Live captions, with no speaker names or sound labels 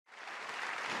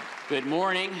Good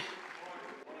morning.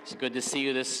 It's good to see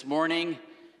you this morning.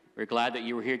 We're glad that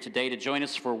you were here today to join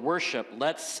us for worship.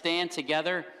 Let's stand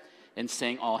together and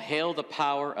sing All Hail the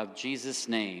Power of Jesus'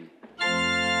 Name. All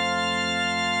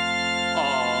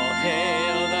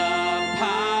hail the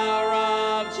power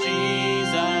of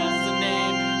Jesus'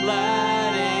 name.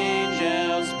 Let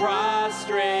angels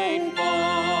prostrate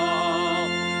fall.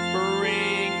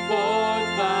 Bring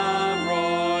forth the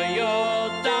royal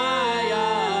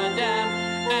diadem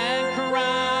and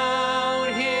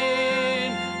crown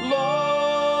him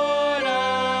Lord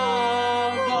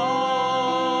of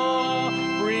all.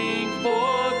 Bring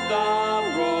forth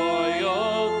the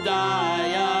royal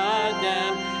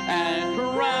diadem and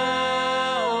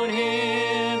crown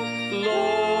him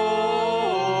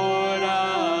Lord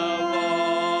of all.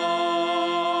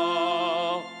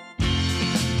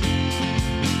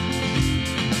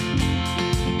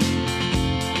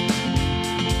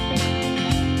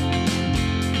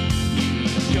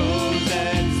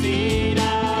 Chosen seed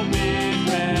of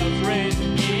Israel's race,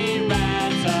 ye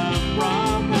ransom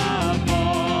from the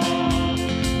fall.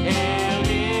 Hail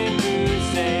him who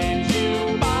saves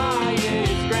you by his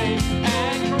grace,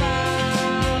 and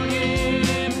crown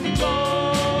him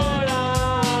Lord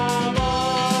of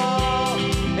all.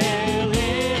 Hail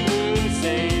him who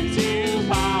saves you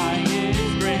by his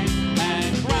grace,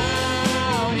 and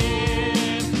crown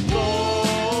him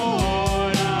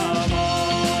Lord of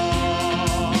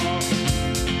all.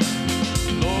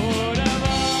 Lord of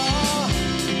all,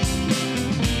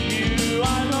 you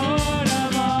are Lord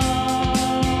of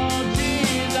all,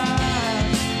 Jesus.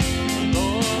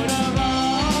 Lord of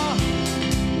all,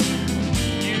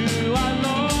 you are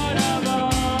Lord of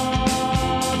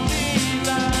all,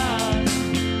 Jesus.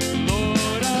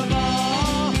 Lord of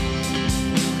all,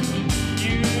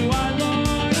 you are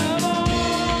Lord of all.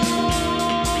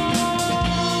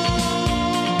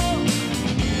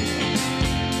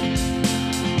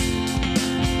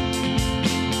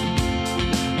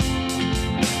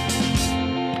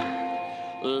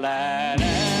 Let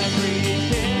every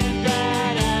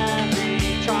kindred,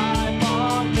 every tribe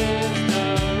of this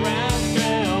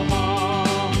terrestrial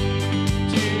hall,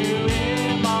 to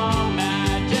him all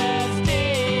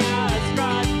majesty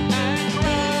ascribe, and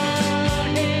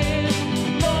crown him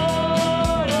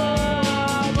Lord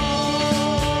of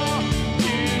all.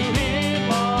 To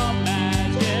him all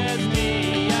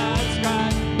majesty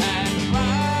ascribe, and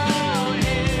crown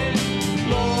him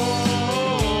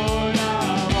Lord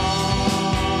of all.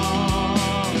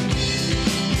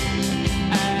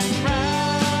 And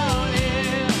crown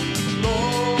him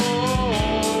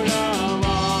Lord of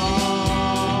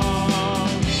all.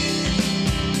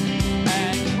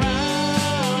 And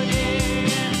crown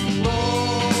him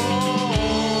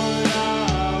Lord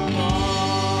of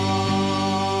all.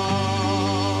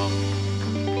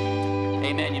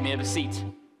 Amen. You may have a seat.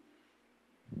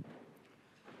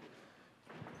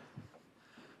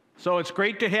 So it's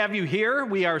great to have you here.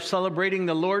 We are celebrating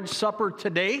the Lord's Supper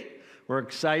today. We're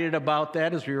excited about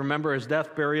that as we remember his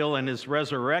death, burial, and his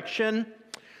resurrection.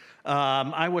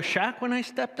 I was shocked when I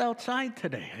stepped outside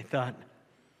today. I thought,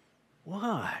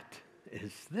 what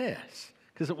is this?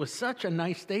 Because it was such a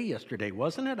nice day yesterday,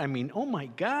 wasn't it? I mean, oh my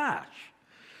gosh.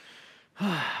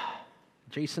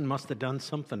 Jason must have done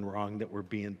something wrong that we're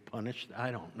being punished. I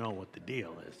don't know what the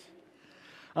deal is.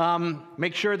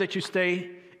 Make sure that you stay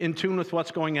in tune with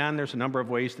what's going on. There's a number of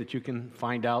ways that you can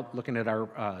find out looking at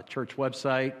our church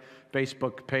website,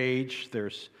 Facebook page.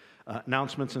 There's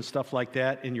announcements and stuff like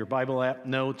that in your Bible app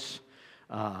notes,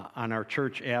 on our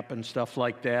church app and stuff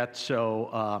like that.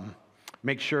 So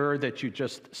make sure that you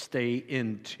just stay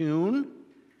in tune.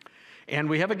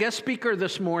 And we have a guest speaker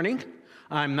this morning.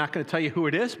 I'm not going to tell you who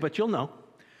it is, but you'll know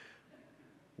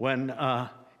when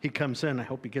he comes in. I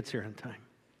hope he gets here in time.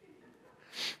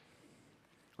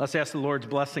 Let's ask the Lord's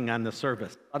blessing on the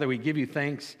service. Father, we give you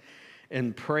thanks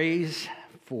and praise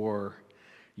for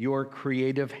your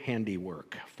creative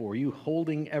handiwork, for you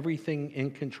holding everything in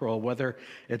control, whether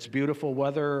it's beautiful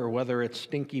weather or whether it's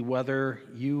stinky weather.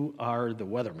 You are the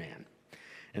weatherman.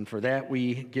 And for that,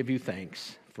 we give you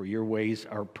thanks, for your ways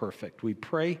are perfect. We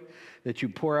pray that you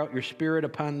pour out your Spirit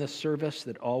upon this service,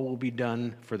 that all will be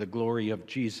done for the glory of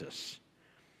Jesus,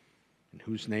 in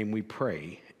whose name we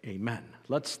pray. Amen.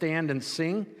 Let's stand and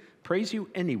sing Praise You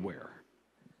Anywhere.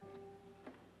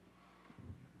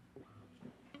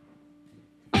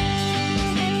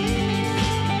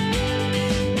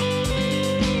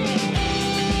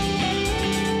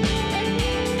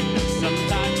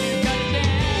 Sometimes you gotta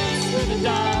dance through the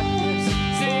darkness,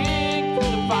 sing through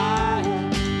the fire,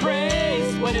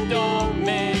 praise when it don't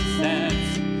make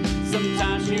sense.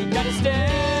 Sometimes you gotta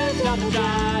stare down the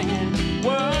giant,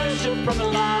 worship from the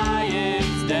light.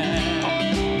 them.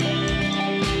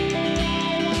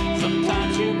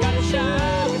 Sometimes you gotta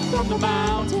shout from the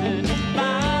mountain,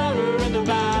 louder in the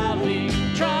valley,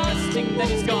 trusting that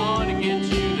he's gonna get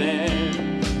you there.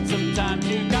 Sometimes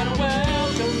you gotta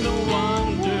welcome the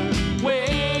wonder,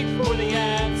 wait for the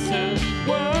answer,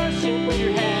 worship with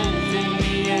your hands in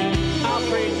the air. I'll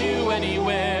praise you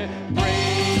anywhere.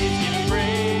 Praise, give him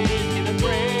praise, give him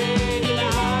praise in the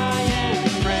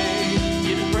highest. Praise,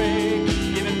 give him praise,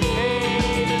 give him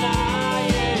praise in the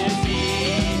highest. He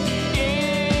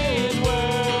is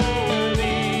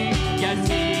worthy, yes,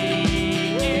 he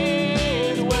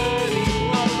is worthy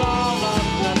of all of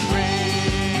the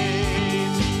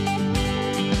praise.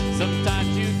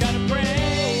 Sometimes you gotta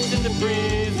praise in the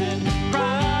prison,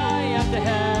 cry out to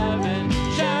heaven,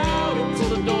 shout until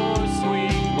the doors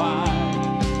swing wide.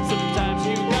 Sometimes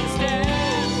you gotta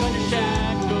stand on your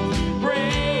shackles,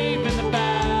 brave in the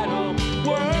battle,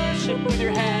 worship with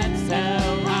your hands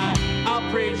held high. I'll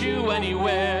praise you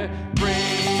anywhere.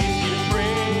 Praise, give him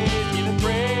praise, give him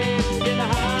praise in the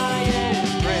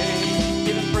highest. Praise,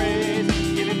 give him praise,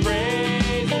 give him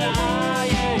praise in the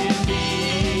highest. He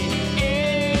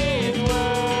is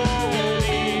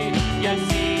worthy, yes,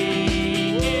 he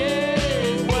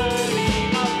is worthy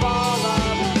of all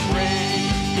of the praise.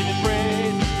 Give him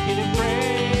praise, give him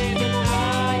praise in the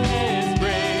highest.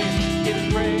 Praise, give him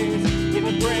praise, give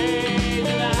him praise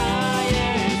in the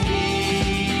highest. He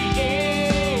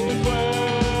is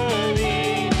worthy,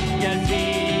 yes, he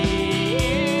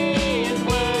is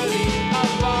worthy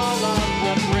of all of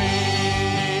the praise.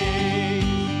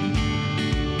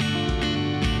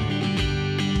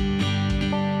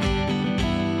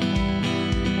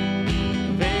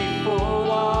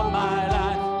 Faithful all my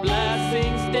life,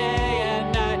 blessings day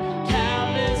and night,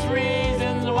 countless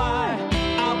reasons why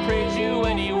I'll praise you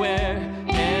anywhere.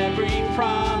 Every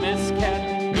promise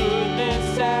kept,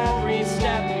 goodness every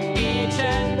step, each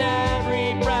and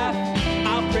every breath,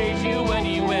 I'll praise you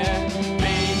anywhere.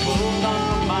 Faithful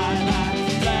all my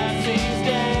life, blessings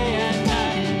day and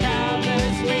night,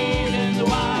 countless reasons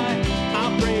why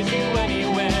I'll praise you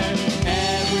anywhere.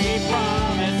 Every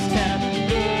promise kept,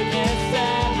 goodness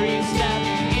every step,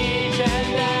 each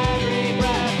and every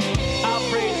breath, I'll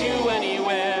praise you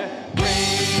anywhere.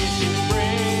 Praise, give him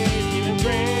praise, give him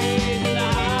praise in the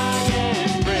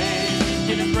highest. Praise,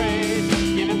 give him praise,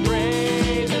 give him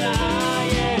praise in the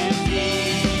highest. He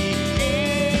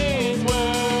is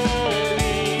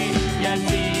worthy, yes,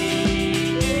 he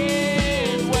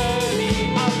is worthy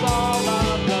of all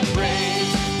of the praise.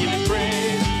 Give him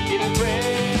praise, give him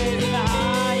praise in the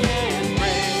highest.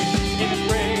 Praise, give him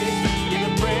praise, give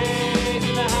him praise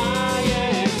in the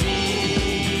highest. He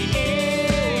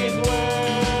is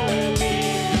worthy,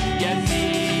 yes, he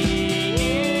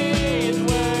is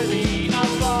worthy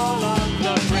of all of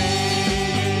the praise.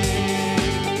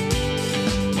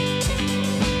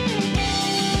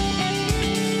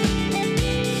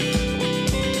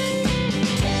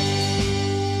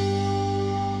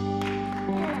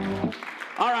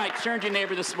 All right, turn to your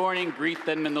neighbor this morning, greet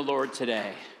them in the Lord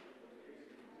today.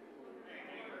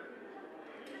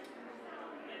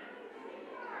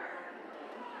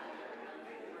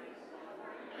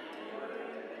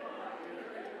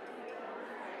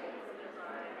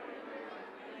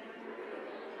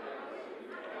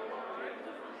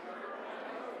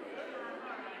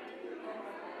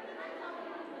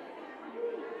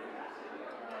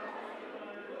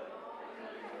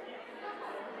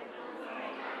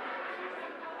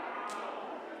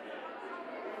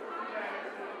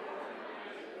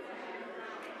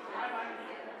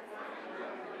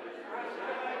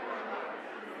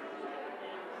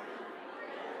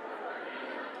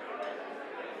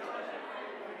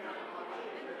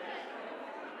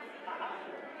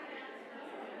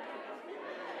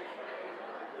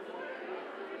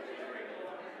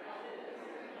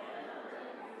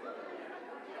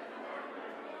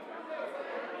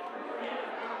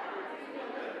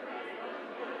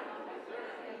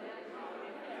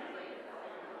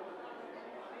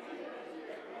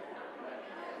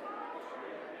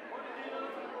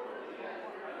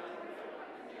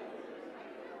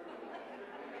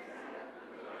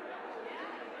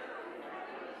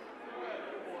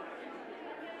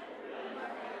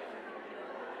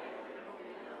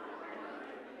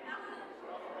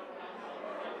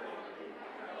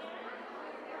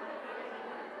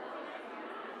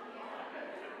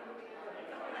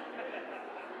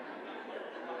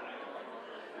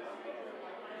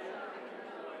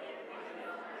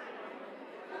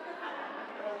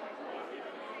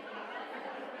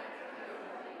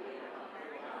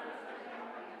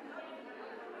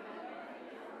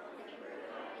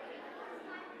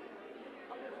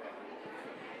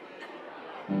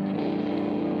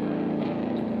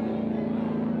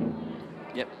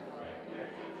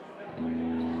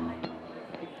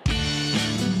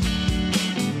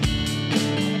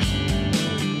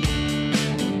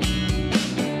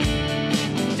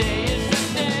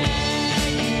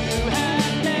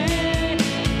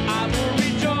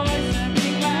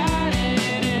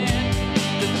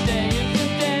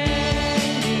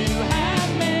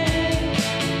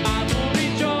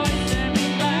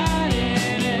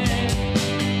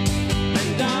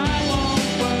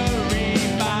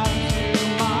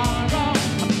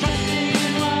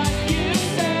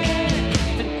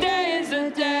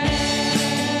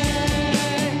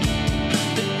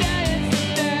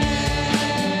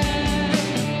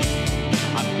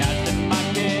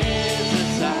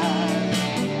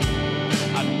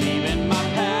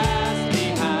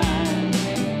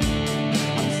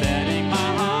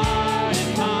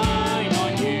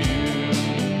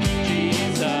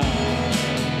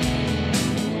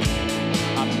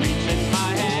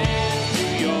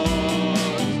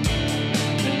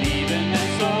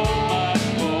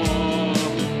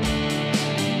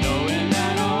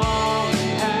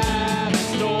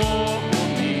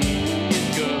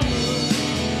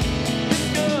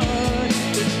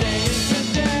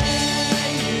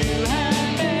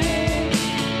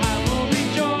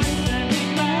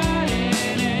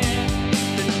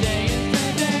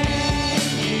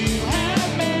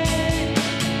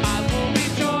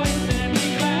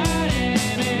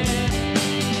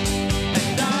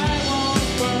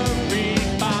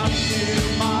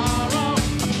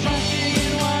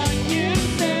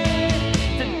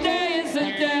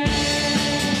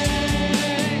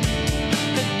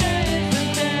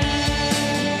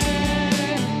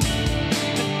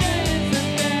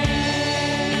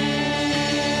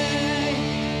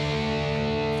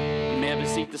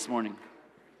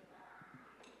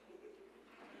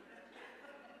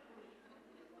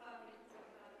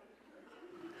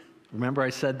 Remember I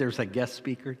said there's a guest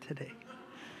speaker today?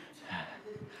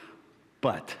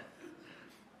 But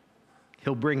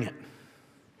he'll bring it.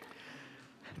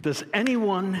 Does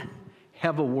anyone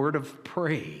have a word of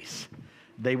praise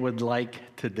they would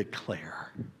like to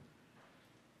declare?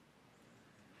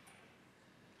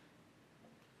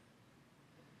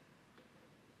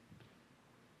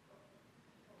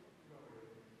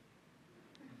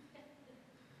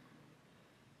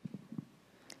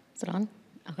 Is it on?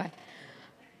 Okay.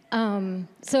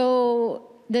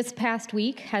 So this past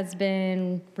week has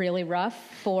been really rough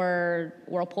for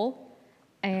Whirlpool,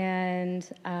 and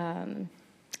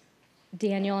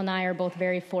Daniel and I are both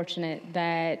very fortunate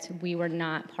that we were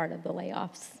not part of the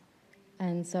layoffs,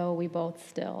 and so we both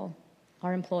still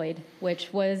are employed,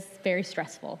 which was very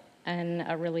stressful and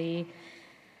a really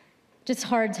just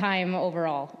hard time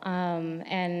overall.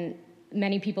 And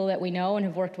many people that we know and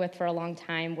have worked with for a long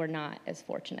time were not as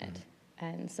fortunate.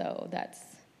 And so that's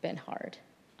been hard.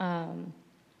 And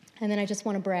then I just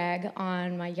want to brag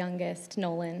on my youngest,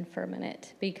 Nolan, for a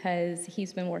minute, because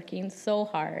he's been working so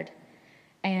hard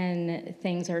and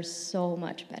things are so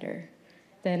much better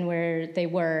than where they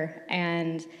were.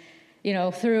 And, you know,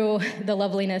 through the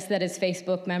loveliness that is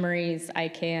Facebook memories, I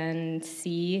can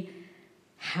see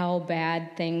how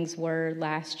bad things were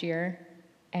last year.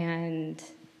 And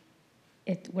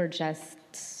we're just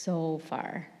so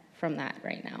far from that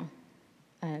right now.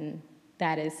 And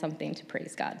that is something to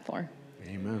praise God for.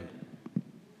 Amen.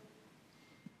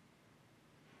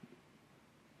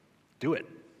 Do it.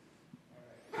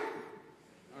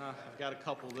 I've got a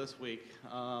couple this week.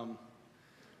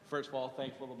 First of all,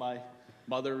 thankful that my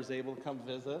mother was able to come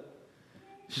visit.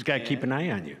 She's got to keep an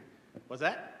eye on you. What's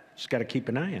that? She's got to keep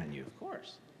an eye on you. Of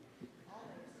course.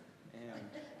 And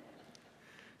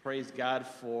praise God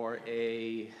for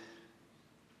a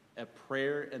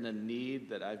prayer and a need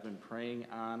that I've been praying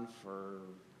on for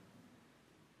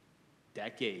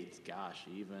decades, gosh,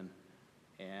 even,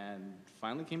 and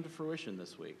finally came to fruition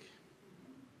this week.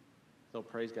 So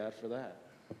praise God for that.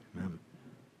 Amen.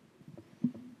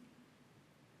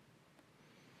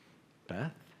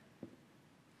 Beth?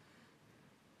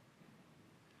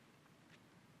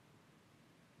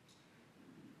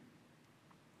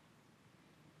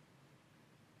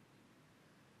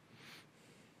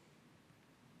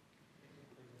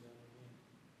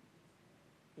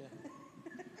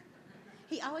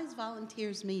 He always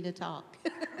volunteers me to talk.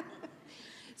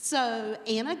 So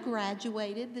Anna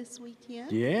graduated this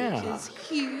weekend, Yeah. which is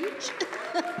huge.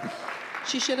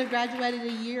 She should have graduated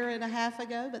a year and a half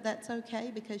ago, but that's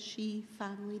okay because she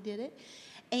finally did it.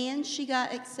 And she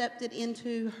got accepted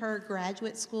into her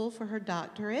graduate school for her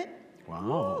doctorate.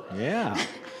 Wow. Yeah.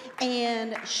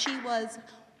 And she was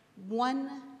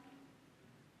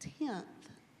 1/10th,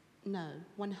 no,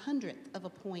 100th of a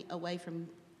point away from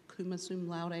cum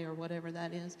laude or whatever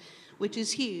that is, which is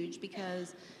huge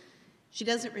because she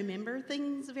doesn't remember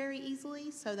things very easily,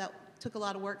 so that took a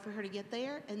lot of work for her to get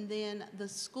there. And then the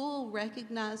school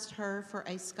recognized her for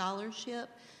a scholarship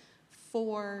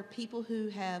for people who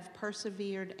have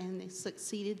persevered and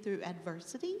succeeded through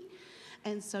adversity.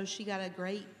 And so she got a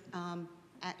great,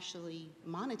 actually,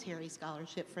 monetary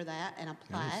scholarship for that and a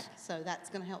plaque. Nice. So that's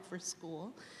going to help for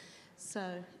school.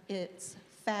 So it's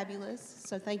fabulous.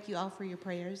 So thank you all for your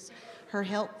prayers. Her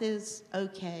health is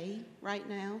okay right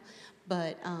now,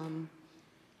 but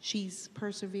she's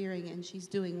persevering and she's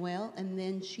doing well. And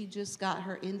then she just got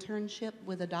her internship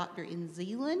with a doctor in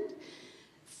Zealand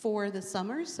for the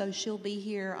summer. So she'll be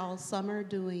here all summer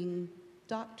doing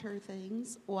doctor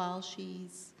things while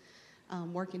she's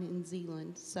working in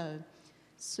Zealand. So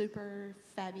super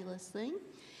fabulous thing.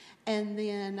 And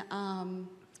then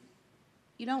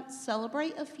you don't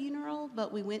celebrate a funeral,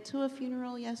 but we went to a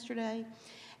funeral yesterday,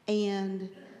 and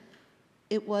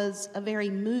it was a very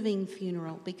moving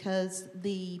funeral because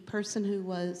the person who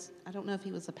was, I don't know if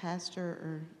he was a pastor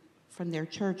or from their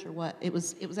church or what, it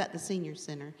was at the senior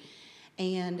center,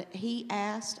 and he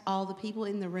asked all the people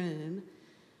in the room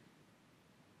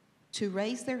to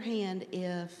raise their hand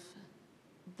if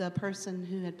the person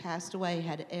who had passed away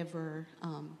had ever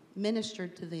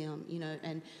ministered to them, you know,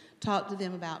 and talked to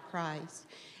them about Christ.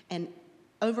 And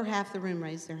over half the room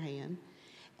raised their hand.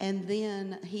 And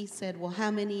then he said, well, how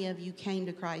many of you came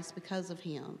to Christ because of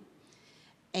him?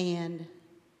 And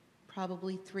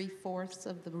probably 3/4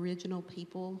 of the original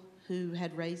people who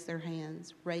had raised their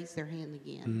hand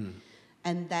again.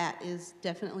 And that is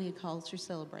definitely a cause for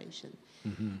celebration.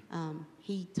 Mm-hmm.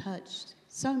 He touched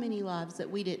so many lives that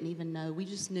we didn't even know. We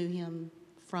just knew him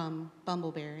from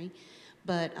Bumbleberry.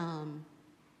 But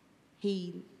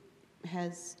he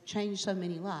has changed so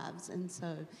many lives. And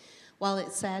so while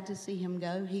it's sad to see him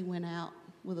go, he went out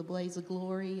with a blaze of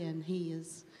glory, and he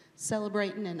is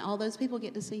celebrating, and all those people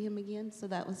get to see him again, so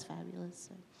that was fabulous.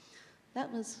 So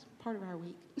that was part of our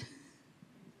week.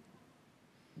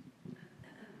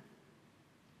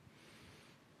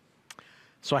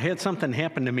 So I had something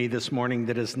happen to me this morning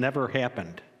that has never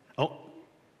happened. Oh,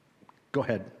 go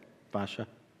ahead, Vasha.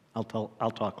 I'll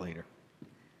talk later.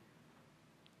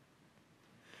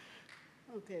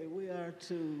 Okay, we are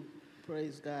to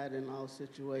praise God in all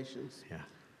situations. Yeah.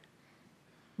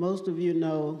 Most of you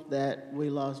know that we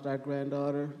lost our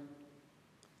granddaughter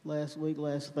last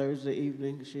Thursday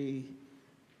evening. She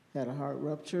had a heart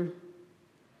rupture,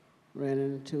 ran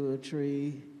into a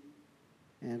tree,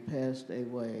 and passed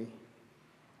away.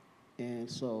 And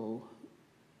so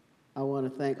I want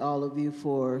to thank all of you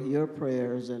for your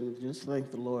prayers, and just thank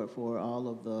the Lord for all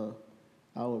of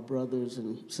our brothers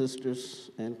and sisters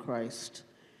in Christ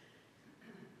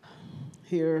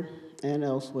here and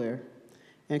elsewhere.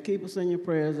 And keep us in your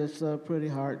prayers. It's a pretty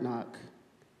hard knock.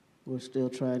 We're still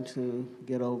trying to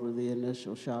get over the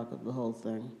initial shock of the whole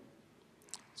thing.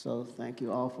 So thank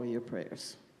you all for your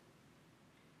prayers.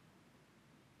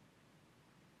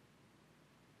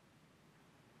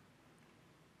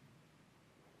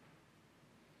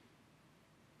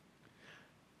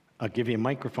 I'll give you a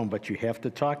microphone, but you have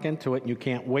to talk into it, and you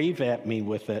can't wave at me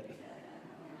with it.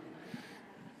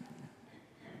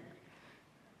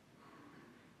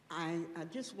 I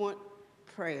just want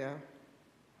prayer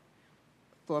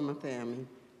for my family.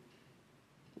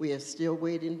 We are still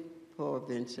waiting for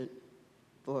Vincent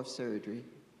for surgery.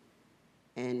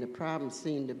 And the problem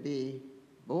seemed to be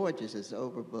Borges is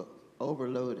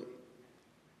overloaded.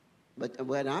 But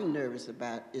what I'm nervous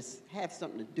about is have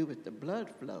something to do with the blood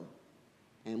flow.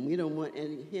 And we don't want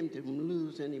him to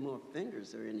lose any more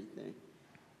fingers or anything.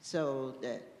 So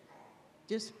that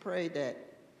just pray that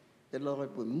the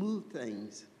Lord would move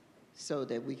things so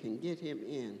that we can get him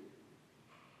in.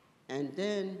 And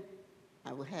then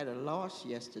I had a loss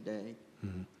yesterday.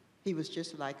 Mm-hmm. He was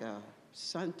just like a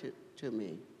son to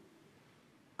me.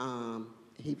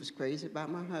 He was crazy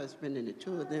about my husband, and the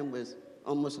two of them was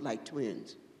almost like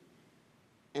twins.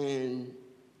 And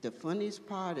the funniest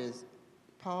part is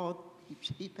Paul,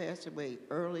 he passed away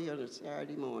early on a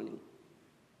Saturday morning.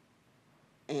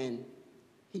 And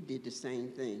he did the same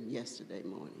thing yesterday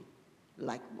morning,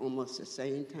 like almost the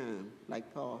same time,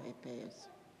 like Paul had passed.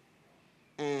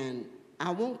 And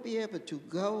I won't be able to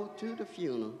go to the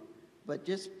funeral, but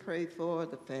just pray for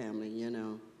the family, you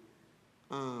know.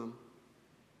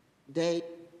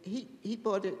 He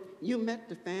bought it, you met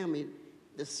the family,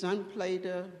 the son played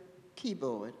the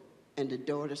keyboard and the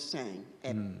daughter sang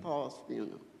at Paul's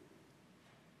funeral.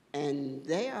 And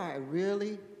they are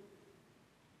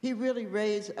he really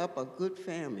raised up a good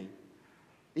family,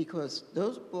 because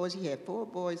those boys, he had 4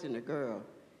 boys and a girl,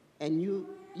 and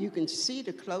you can see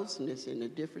the closeness in the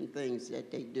different things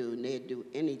that they do, and they'd do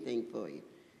anything for you.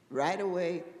 Right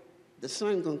away, the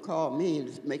son gonna call me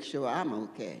and make sure I'm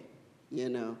okay, you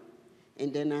know.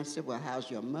 And then I said, well,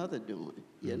 how's your mother doing,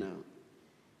 you know?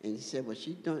 And he said, well,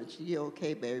 she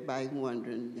okay, but everybody's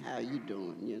wondering how you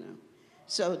doing, you know.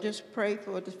 So just pray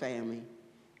for the family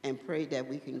and pray that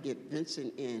we can get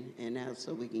Vincent in and out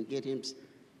so we can get him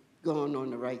going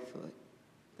on the right foot.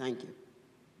 Thank you.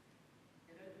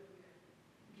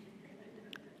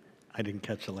 I didn't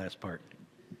catch the last part.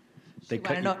 She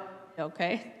wanted to know,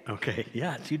 okay. Okay,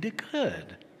 yes, you did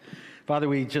good. Father,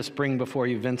 we just bring before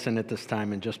you Vincent at this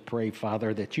time and just pray,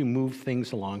 Father, that you move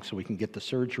things along so we can get the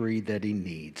surgery that he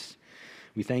needs.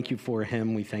 We thank you for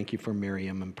him. We thank you for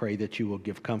Miriam, and pray that you will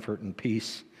give comfort and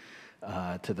peace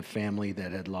to the family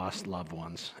that had lost loved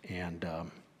ones. And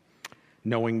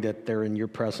knowing that they're in your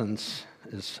presence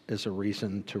is a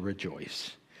reason to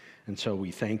rejoice. And so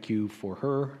we thank you for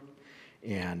her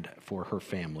and for her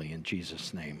family. In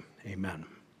Jesus' name, amen.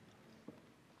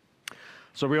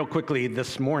 So real quickly,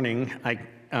 this morning,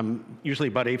 usually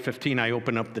about 8:15, I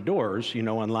open up the doors,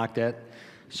 unlock that,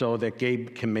 so that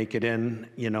Gabe can make it in,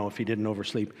 if he didn't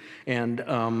oversleep. And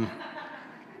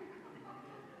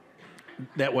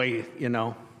that way,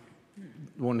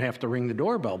 won't have to ring the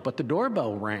doorbell. But the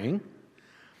doorbell rang,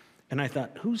 and I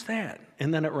thought, who's that?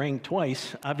 And then it rang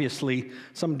twice. Obviously,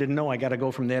 some didn't know I got to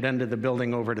go from that end of the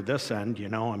building over to this end,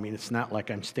 it's not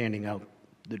like I'm standing out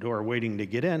the door waiting to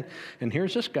get in. And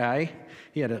here's this guy.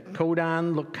 He had a coat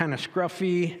on, looked kind of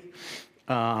scruffy,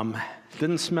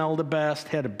 didn't smell the best,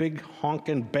 had a big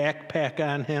honking backpack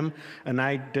on him, and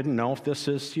I didn't know if this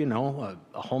is, a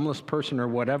homeless person or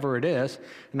whatever it is.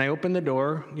 And I opened the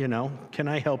door, can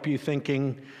I help you,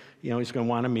 thinking, he's going to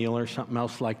want a meal or something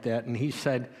else like that. And he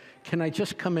said, can I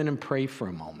just come in and pray for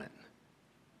a moment?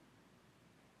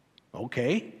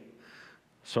 Okay.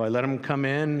 So I let him come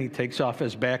in. He takes off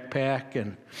his backpack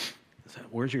and I said,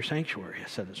 "Where's your sanctuary?" I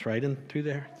said, "It's right in through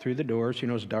there, through the doors. You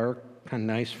know, it's dark, kind of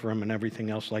nice for him and everything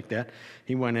else like that."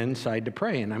 He went inside to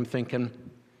pray, and I'm thinking,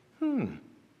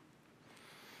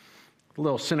 a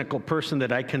little cynical person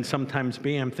that I can sometimes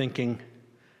be, I'm thinking,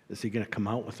 is he going to come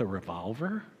out with a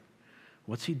revolver?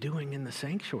 What's he doing in the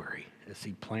sanctuary? Is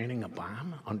he planting a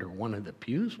bomb under one of the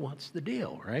pews? What's the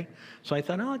deal, right? So I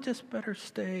thought, I just better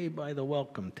stay by the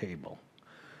welcome table.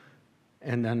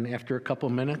 And then after a couple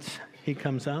minutes, he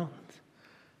comes out,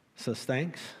 says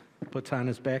thanks, puts on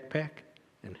his backpack,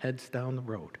 and heads down the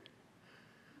road.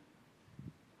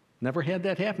 Never had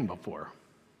that happen before.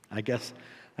 I guess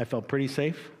I felt pretty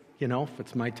safe. You know, if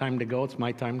it's my time to go, it's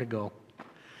my time to go.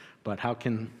 But how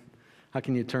can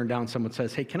you turn down someone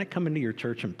says, "Hey, can I come into your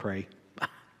church and pray?"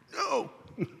 No.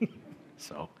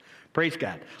 So, praise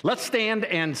God. Let's stand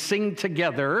and sing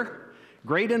together,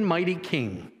 "Great and Mighty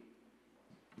King."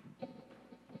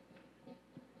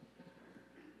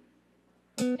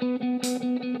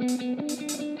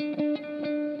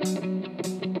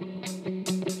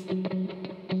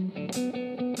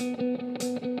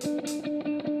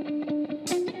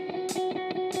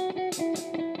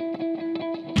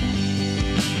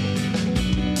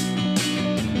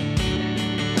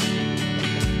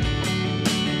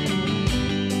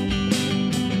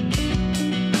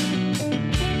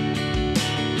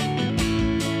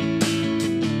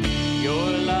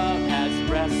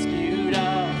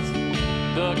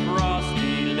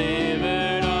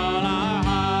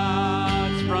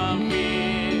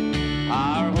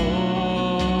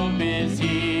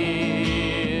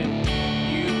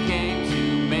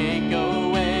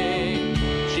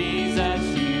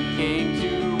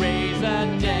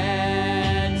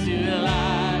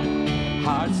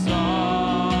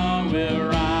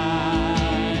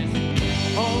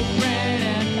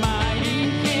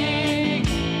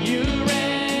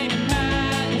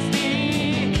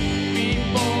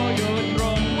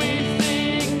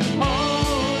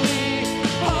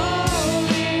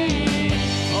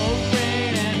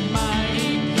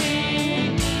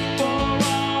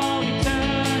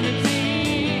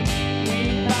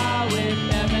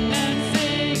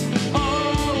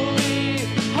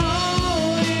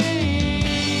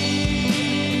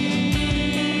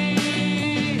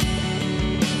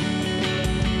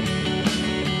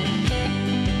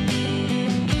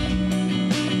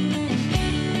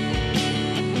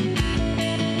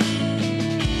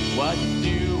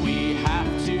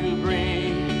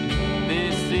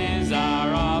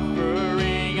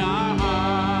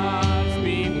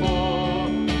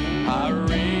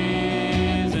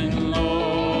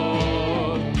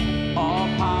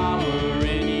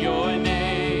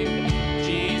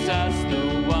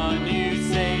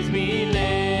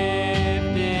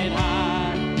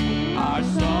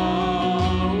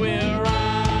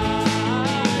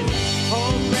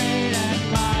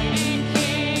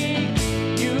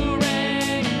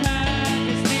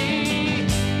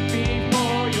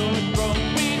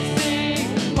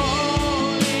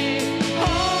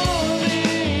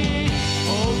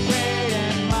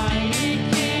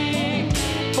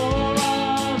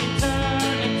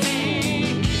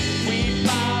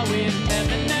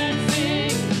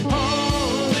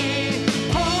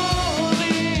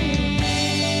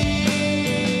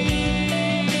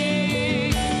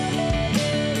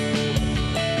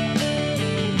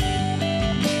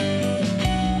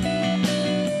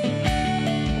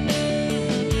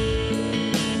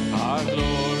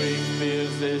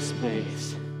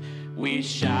 We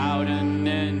shout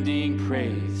unending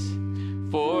praise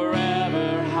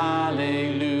forever,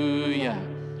 hallelujah,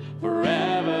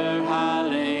 forever,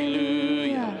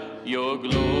 hallelujah. Your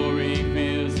glory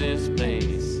fills this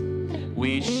place.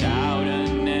 We shout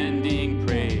unending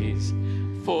praise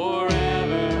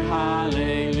forever,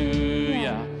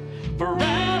 hallelujah,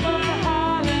 forever,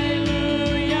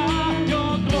 hallelujah.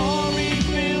 Your glory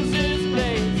fills this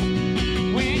place.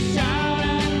 We shout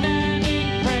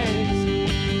unending praise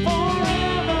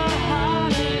forever,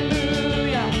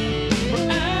 hallelujah,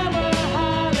 forever,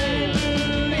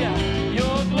 hallelujah.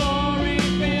 Your glory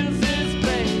fills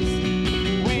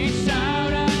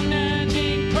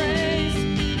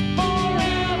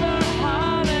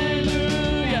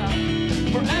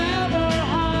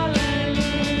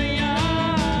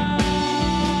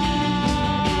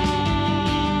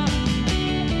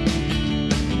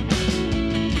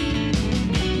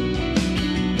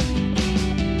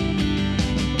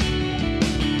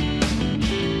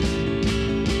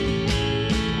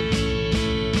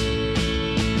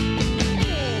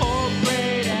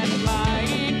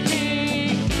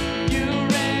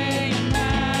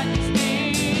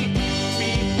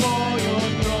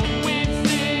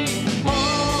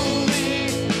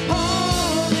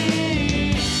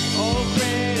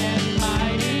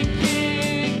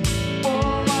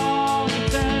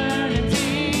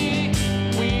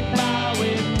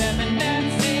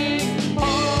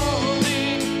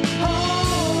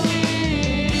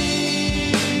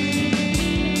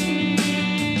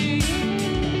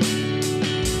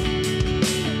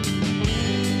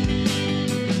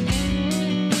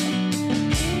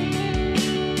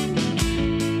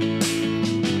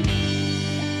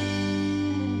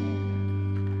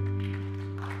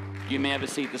have a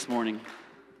seat this morning.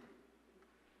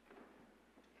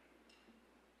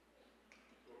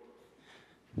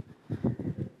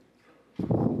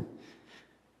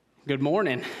 Good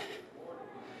morning.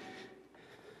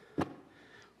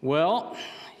 Well,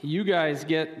 you guys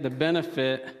get the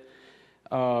benefit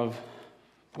of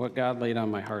what God laid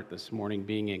on my heart this morning,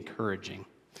 being encouraging.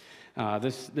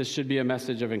 This should be a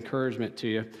message of encouragement to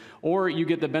you. Or you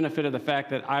get the benefit of the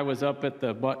fact that I was up at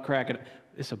the butt crack.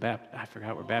 I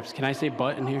forgot we're Baptist. Can I say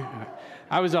butt in here?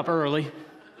 I was up early.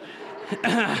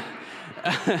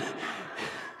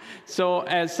 So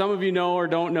as some of you know or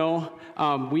don't know,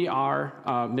 we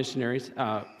are missionaries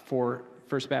for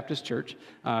First Baptist Church.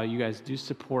 You guys do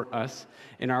support us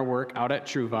in our work out at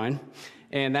True Vine.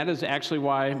 And that is actually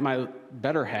why my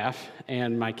better half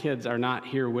and my kids are not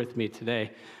here with me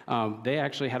today. They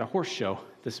actually had a horse show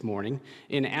this morning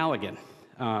in Allegan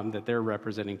that they're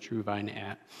representing True Vine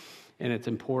at. And it's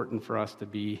important for us to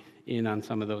be in on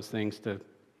some of those things to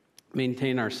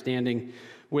maintain our standing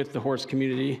with the horse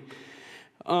community.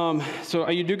 So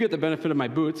you do get the benefit of my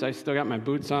boots. I still got my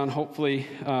boots on. Hopefully,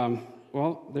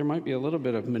 there might be a little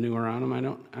bit of manure on them.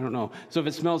 I don't know. So if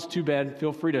it smells too bad,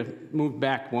 feel free to move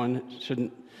back one.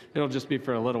 It'll just be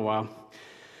for a little while.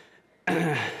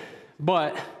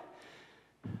 But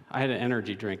I had an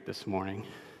energy drink this morning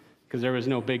because there was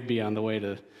no Big B on the way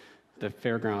to the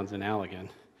fairgrounds in Allegan.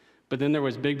 But then there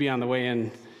was Big B on the way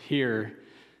in here,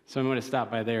 so I'm going to stop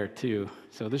by there too.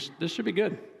 So this should be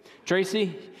good.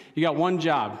 Tracy, you got one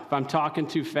job. If I'm talking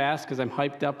too fast because I'm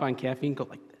hyped up on caffeine, go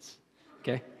like this,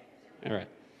 okay? All right.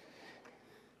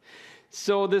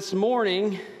 So this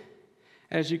morning,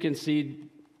 as you can see,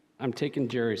 I'm taking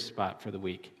Jerry's spot for the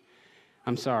week.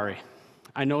 I'm sorry.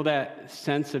 I know that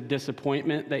sense of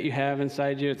disappointment that you have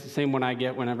inside you. It's the same one I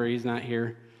get whenever he's not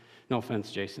here. No offense,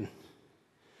 Jason.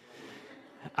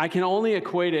 I can only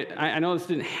equate it. I know this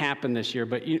didn't happen this year,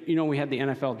 but you know we had the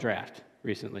NFL draft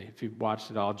recently. If you've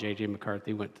watched it all, J.J.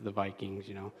 McCarthy went to the Vikings.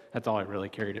 That's all I really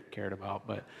cared about.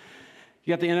 But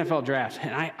you got the NFL draft,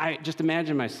 and I just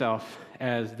imagine myself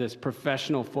as this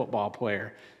professional football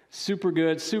player, super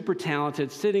good, super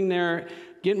talented, sitting there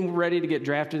getting ready to get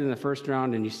drafted in the first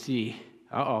round, and you see,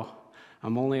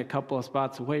 I'm only a couple of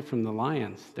spots away from the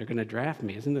Lions. They're going to draft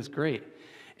me. Isn't this great?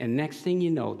 And next thing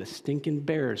you know, the stinking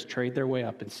Bears trade their way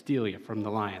up and steal you from the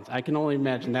Lions. I can only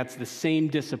imagine that's the same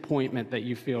disappointment that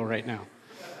you feel right now.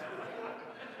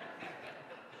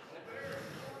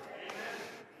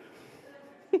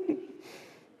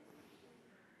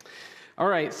 All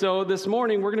right, so this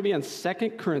morning we're going to be on 2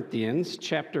 Corinthians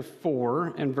chapter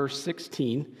 4 and verse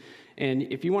 16. And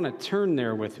if you want to turn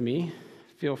there with me,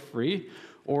 feel free.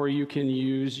 Or you can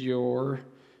use your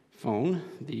phone,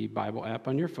 the Bible app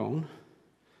on your phone.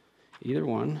 Either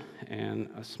one, and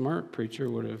a smart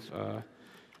preacher would have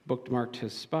bookmarked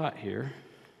his spot here,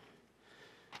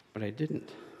 but I didn't.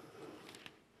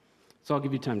 So I'll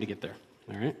give you time to get there,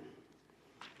 all right?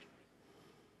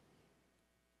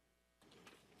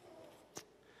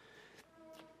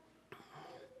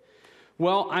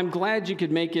 Well, I'm glad you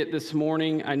could make it this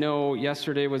morning. I know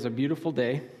yesterday was a beautiful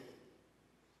day,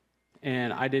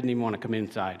 and I didn't even want to come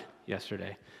inside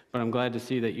yesterday. But I'm glad to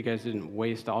see that you guys didn't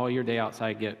waste all your day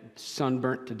outside, get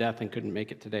sunburnt to death, and couldn't make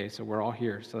it today. So we're all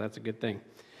here, so that's a good thing.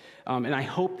 And I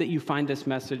hope that you find this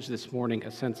message this morning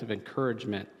a sense of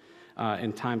encouragement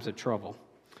in times of trouble.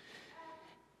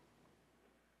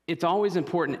 It's always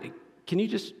important. Can you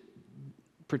just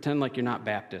pretend like you're not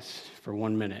Baptist for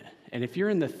 1 minute? And if you're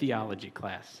in the theology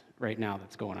class right now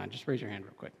that's going on, just raise your hand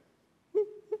real quick.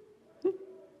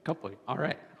 Couple of you. All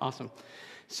right, awesome.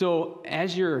 So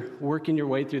as you're working your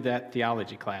way through that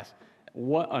theology class,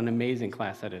 what an amazing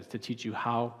class that is to teach you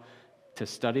how to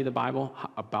study the Bible,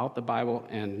 about the Bible,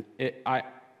 and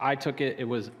I took it. It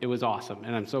was awesome,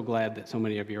 and I'm so glad that so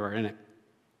many of you are in it.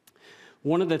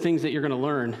 One of the things that you're going to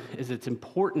learn is it's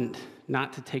important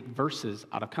not to take verses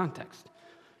out of context,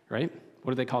 right?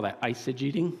 What do they call that?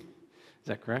 Eisegeting? Is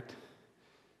that correct?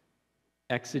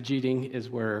 Exegeting is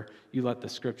where you let the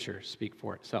Scripture speak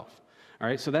for itself. All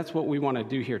right, so that's what we want to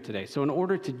do here today. So in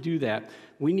order to do that,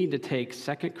 we need to take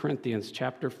 2 Corinthians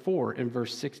chapter 4 and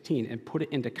verse 16 and put it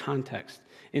into context,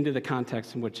 into the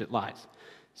context in which it lies.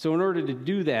 So in order to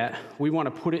do that, we want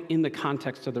to put it in the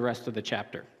context of the rest of the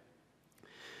chapter.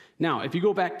 Now, if you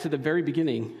go back to the very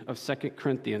beginning of 2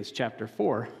 Corinthians chapter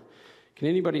 4, can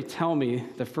anybody tell me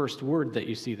the first word that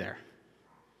you see there?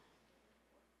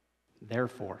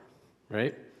 Therefore,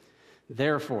 right?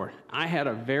 Therefore, I had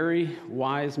a very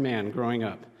wise man growing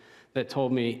up that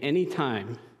told me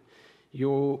anytime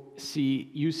you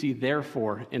see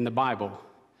therefore in the Bible,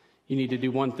 you need to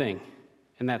do one thing,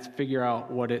 and that's figure out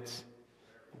what it's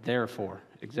Therefore,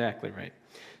 exactly right.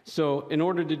 So in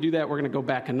order to do that, we're going to go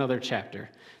back another chapter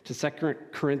to 2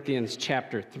 Corinthians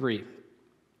chapter 3.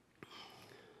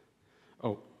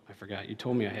 Oh, I forgot. You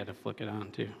told me I had to flick it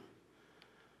on too.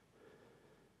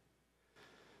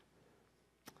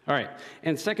 All right,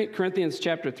 and 2 Corinthians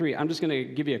chapter 3, I'm just going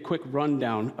to give you a quick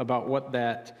rundown about what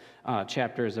that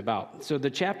chapter is about. So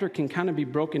the chapter can kind of be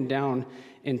broken down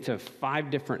into 5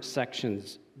 different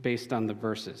sections based on the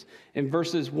verses. In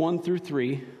verses 1 through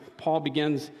 3, Paul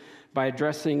begins by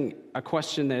addressing a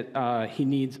question that he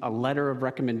needs a letter of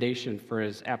recommendation for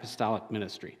his apostolic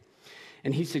ministry.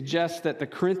 And he suggests that the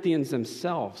Corinthians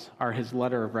themselves are his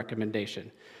letter of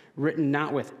recommendation, written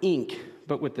not with ink,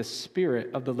 but with the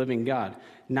Spirit of the living God,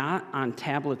 not on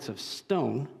tablets of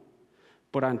stone,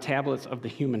 but on tablets of the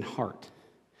human heart.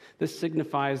 This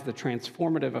signifies the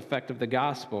transformative effect of the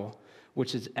gospel,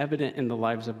 which is evident in the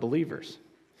lives of believers,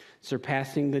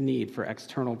 surpassing the need for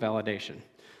external validation.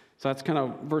 So that's kind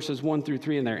of verses 1 through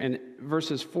 3 in there. And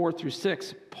verses 4 through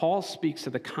 6, Paul speaks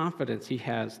of the confidence he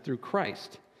has through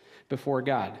Christ before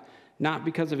God, not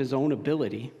because of his own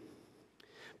ability,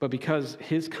 but because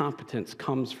his competence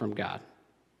comes from God.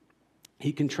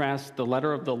 He contrasts the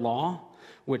letter of the law,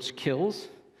 which kills,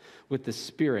 with the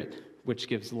Spirit, which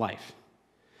gives life.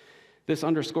 This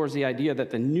underscores the idea that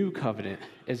the new covenant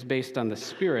is based on the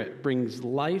Spirit, brings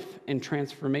life and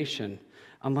transformation,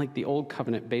 unlike the old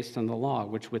covenant based on the law,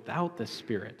 which without the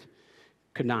Spirit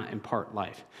could not impart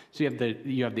life. So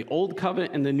you have the old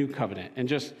covenant and the new covenant. And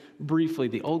just briefly,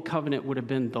 the old covenant would have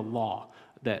been the law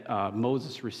that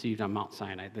Moses received on Mount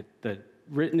Sinai, the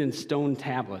written in stone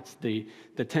tablets, the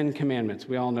 10 Commandments.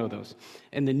 We all know those.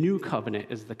 And the new covenant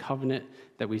is the covenant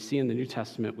that we see in the New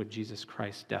Testament with Jesus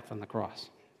Christ's death on the cross.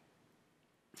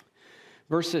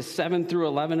 Verses 7 through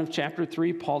 11 of chapter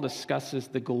 3, Paul discusses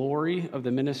the glory of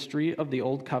the ministry of the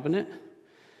old covenant,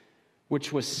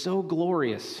 which was so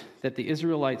glorious that the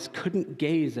Israelites couldn't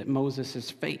gaze at Moses'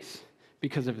 face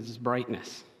because of his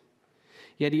brightness.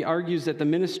 Yet he argues that the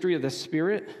ministry of the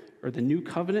Spirit, or the new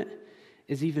covenant,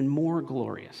 is even more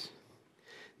glorious.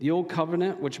 The old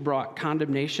covenant, which brought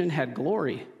condemnation, had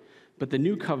glory, but the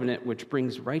new covenant, which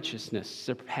brings righteousness,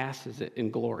 surpasses it in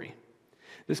glory.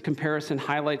 This comparison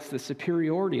highlights the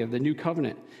superiority of the new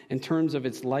covenant in terms of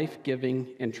its life-giving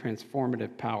and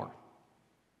transformative power.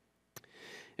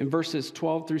 In verses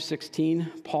 12 through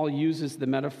 16, Paul uses the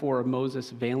metaphor of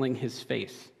Moses veiling his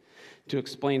face to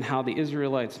explain how the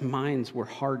Israelites' minds were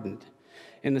hardened.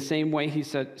 In the same way, he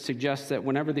suggests that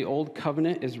whenever the old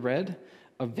covenant is read,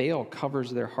 a veil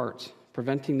covers their hearts,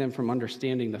 preventing them from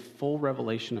understanding the full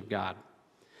revelation of God.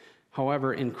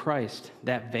 However, in Christ,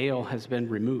 that veil has been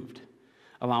removed,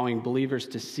 allowing believers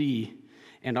to see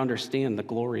and understand the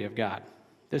glory of God.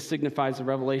 This signifies the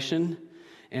revelation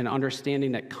and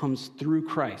understanding that comes through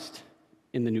Christ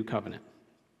in the new covenant.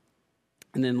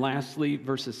 And then lastly,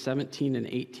 verses 17 and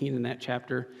 18 in that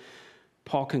chapter,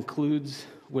 Paul concludes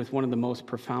with one of the most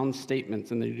profound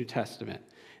statements in the New Testament,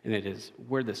 and it is,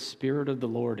 where the Spirit of the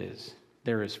Lord is,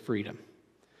 there is freedom.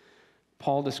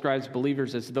 Paul describes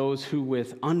believers as those who,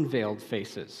 with unveiled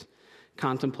faces,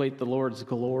 contemplate the Lord's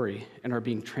glory and are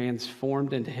being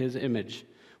transformed into his image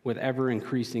with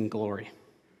ever-increasing glory.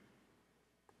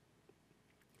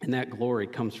 And that glory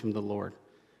comes from the Lord,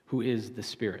 who is the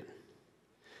Spirit.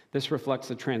 This reflects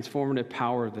the transformative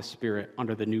power of the Spirit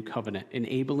under the new covenant,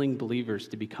 enabling believers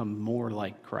to become more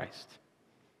like Christ.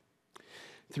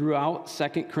 Throughout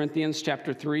 2 Corinthians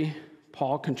chapter 3,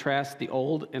 Paul contrasts the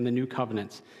old and the new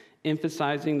covenants,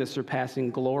 emphasizing the surpassing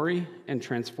glory and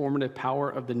transformative power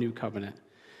of the new covenant,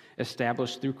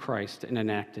 established through Christ and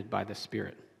enacted by the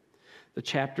Spirit. The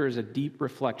chapter is a deep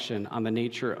reflection on the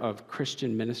nature of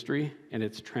Christian ministry and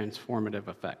its transformative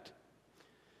effect.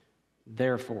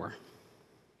 Therefore,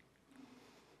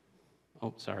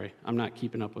 I'm not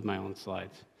keeping up with my own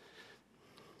slides.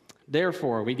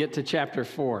 Therefore, we get to chapter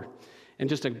 4, and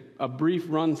just a brief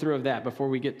run through of that before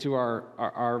we get to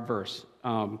our verse.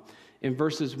 In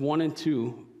verses 1 and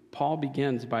 2, Paul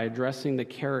begins by addressing the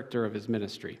character of his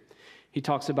ministry. He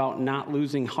talks about not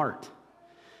losing heart,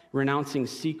 renouncing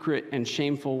secret and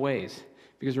shameful ways.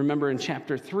 Because remember, in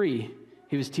chapter 3,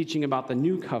 he was teaching about the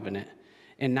new covenant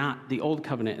and not the old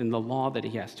covenant and the law that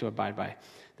he has to abide by.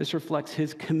 This reflects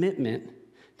his commitment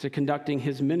to conducting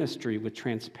his ministry with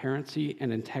transparency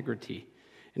and integrity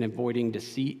and avoiding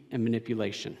deceit and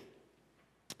manipulation.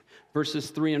 Verses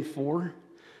 3 and 4,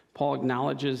 Paul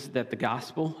acknowledges that the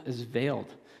gospel is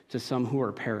veiled to some who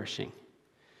are perishing.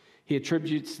 He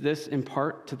attributes this in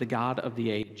part to the God of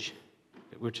the age,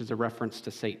 which is a reference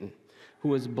to Satan,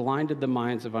 who has blinded the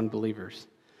minds of unbelievers.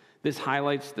 This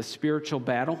highlights the spiritual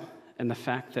battle and the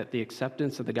fact that the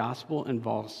acceptance of the gospel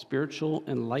involves spiritual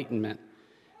enlightenment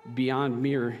beyond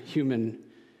mere human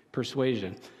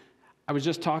persuasion. I was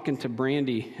just talking to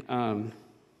Brandy. It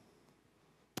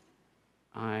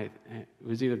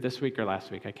was either this week or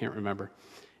last week, I can't remember.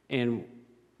 And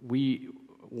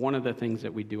one of the things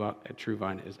that we do out at True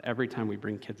Vine is every time we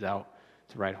bring kids out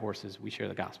to ride horses, we share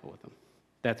the gospel with them.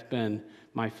 That's been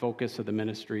my focus of the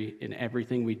ministry in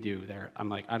everything we do there. I'm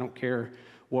like, I don't care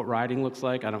what riding looks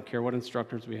like. I don't care what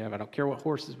instructors we have. I don't care what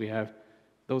horses we have.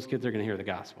 Those kids are going to hear the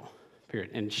gospel,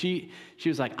 period. And she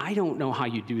was like, I don't know how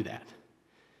you do that.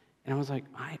 And I was like,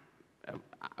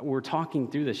 we're talking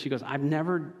through this. She goes, I've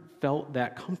never felt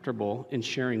that comfortable in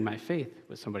sharing my faith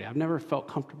with somebody. I've never felt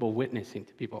comfortable witnessing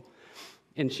to people.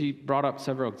 And she brought up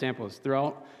several examples.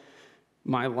 Throughout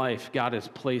my life, God has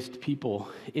placed people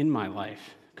in my life,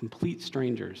 complete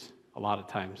strangers a lot of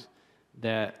times,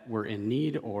 that were in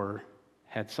need or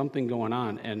had something going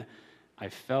on, and I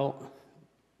felt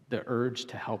the urge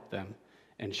to help them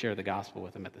and share the gospel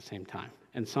with them at the same time.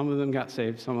 And some of them got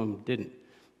saved, some of them didn't.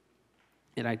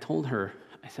 And I told her,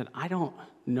 I said, I don't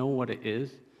know what it is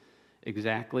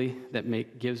exactly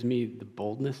that gives me the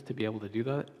boldness to be able to do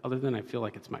that, other than I feel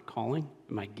like it's my calling,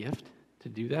 my gift to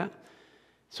do that.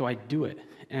 So I do it.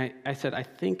 And I said, I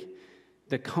think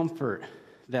the comfort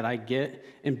that I get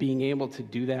in being able to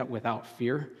do that without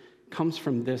fear comes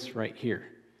from this right here.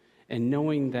 And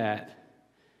knowing that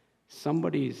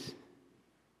somebody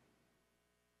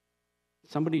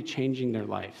changing their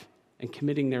life and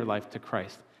committing their life to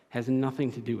Christ has nothing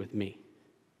to do with me.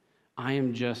 I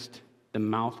am just the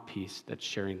mouthpiece that's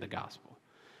sharing the gospel.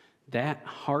 That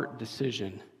heart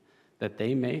decision that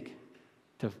they make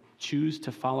to choose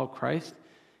to follow Christ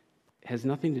has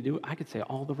nothing to do, I could say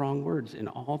all the wrong words in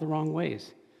all the wrong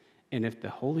ways. And if the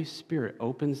Holy Spirit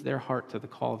opens their heart to the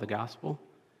call of the gospel,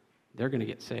 they're going to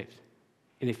get saved.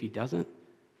 And if he doesn't,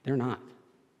 they're not.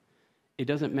 It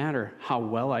doesn't matter how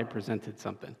well I presented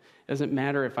something. It doesn't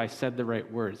matter if I said the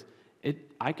right words.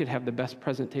 I could have the best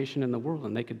presentation in the world,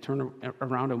 and they could turn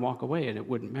around and walk away, and it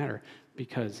wouldn't matter,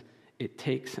 because it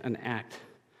takes an act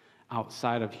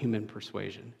outside of human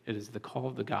persuasion. It is the call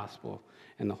of the gospel,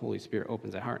 and the Holy Spirit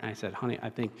opens that heart. And I said, honey, I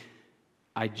think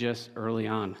I just early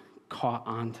on caught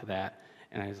on to that,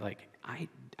 and I was like,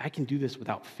 I can do this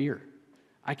without fear.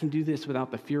 I can do this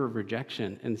without the fear of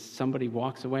rejection, and somebody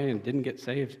walks away and didn't get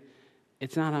saved.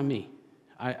 It's not on me.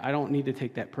 I don't need to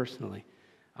take that personally.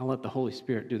 I'll let the Holy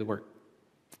Spirit do the work.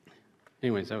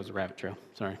 Anyways, that was a rabbit trail.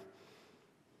 Sorry.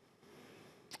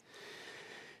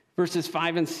 Verses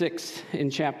 5 and 6 in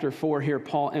chapter 4 here,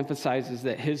 Paul emphasizes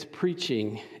that his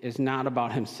preaching is not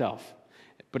about himself,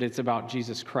 but it's about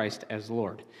Jesus Christ as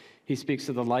Lord. He speaks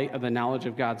of the light of the knowledge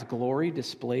of God's glory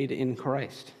displayed in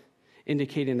Christ,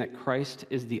 indicating that Christ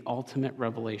is the ultimate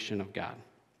revelation of God.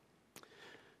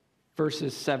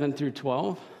 Verses 7 through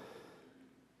 12.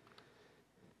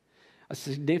 A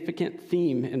significant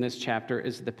theme in this chapter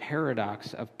is the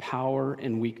paradox of power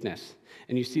and weakness.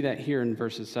 And you see that here in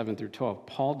verses 7 through 12.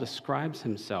 Paul describes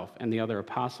himself and the other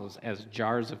apostles as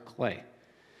jars of clay.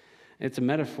 It's a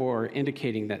metaphor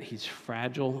indicating that he's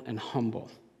fragile and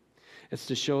humble. It's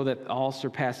to show that all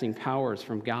surpassing power is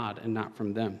from God and not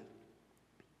from them.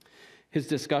 His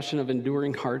discussion of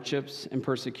enduring hardships and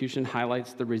persecution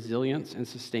highlights the resilience and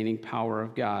sustaining power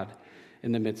of God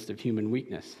in the midst of human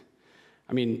weakness.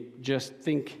 I mean, just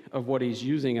think of what he's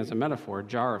using as a metaphor, a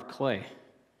jar of clay.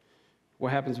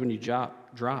 What happens when you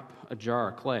drop a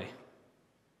jar of clay?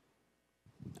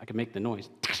 I can make the noise.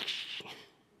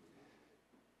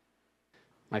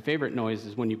 My favorite noise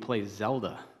is when you play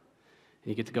Zelda. And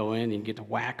you get to go in and you get to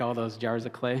whack all those jars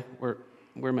of clay. Where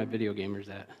are my video gamers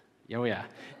at? Oh, yeah.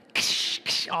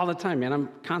 All the time, man. I'm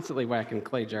constantly whacking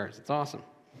clay jars. It's awesome.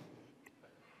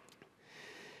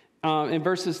 In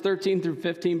verses 13 through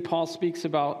 15, Paul speaks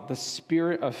about the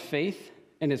spirit of faith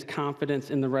and his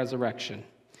confidence in the resurrection.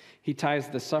 He ties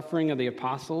the suffering of the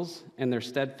apostles and their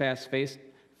steadfast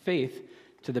faith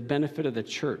to the benefit of the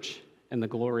church and the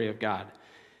glory of God,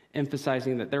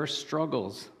 emphasizing that their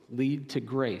struggles lead to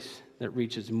grace that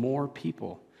reaches more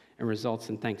people and results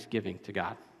in thanksgiving to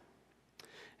God.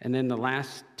 And then the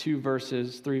last 3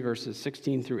 verses,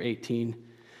 16 through 18,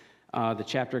 the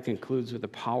chapter concludes with a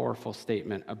powerful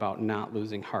statement about not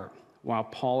losing heart. While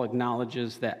Paul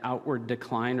acknowledges that outward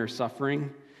decline or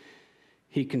suffering,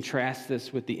 he contrasts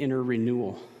this with the inner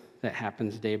renewal that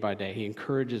happens day by day. He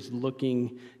encourages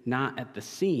looking not at the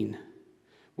seen,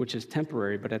 which is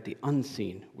temporary, but at the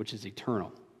unseen, which is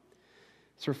eternal.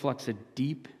 This reflects a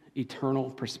deep, eternal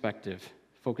perspective,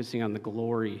 focusing on the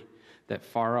glory that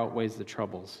far outweighs the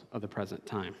troubles of the present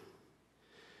time.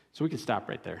 So we can stop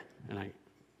right there, and I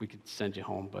we could send you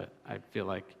home, but I feel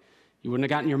like you wouldn't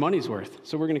have gotten your money's worth.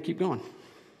 So we're going to keep going.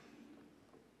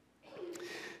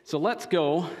 So let's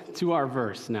go to our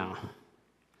verse now.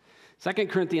 2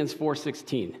 Corinthians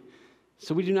 4:16.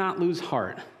 So we do not lose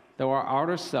heart, though our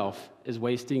outer self is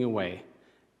wasting away.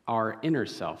 Our inner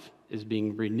self is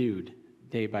being renewed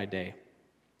day by day.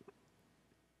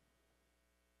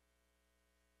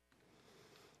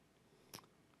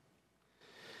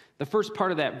 The first part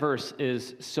of that verse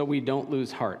is, so we don't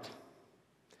lose heart.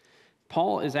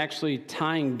 Paul is actually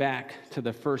tying back to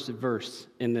the first verse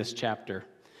in this chapter,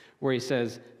 where he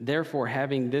says, therefore,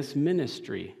 having this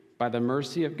ministry, by the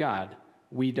mercy of God,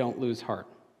 we don't lose heart.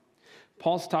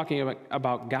 Paul's talking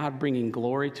about God bringing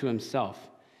glory to himself,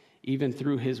 even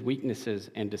through his weaknesses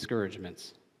and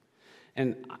discouragements.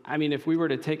 And I mean, if we were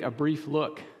to take a brief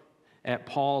look at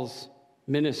Paul's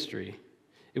ministry,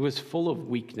 it was full of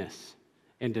weakness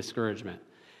and discouragement.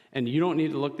 And you don't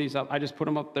need to look these up. I just put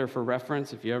them up there for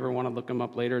reference. If you ever want to look them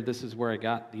up later, this is where I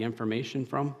got the information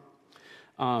from.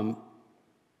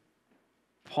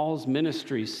 Paul's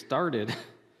ministry started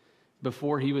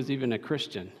before he was even a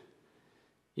Christian.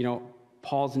 You know,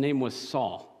 Paul's name was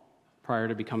Saul prior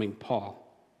to becoming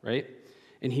Paul, right?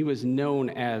 And he was known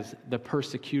as the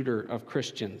persecutor of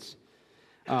Christians.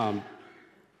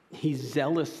 He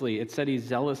zealously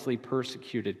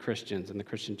persecuted Christians in the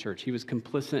Christian church. He was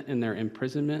complicit in their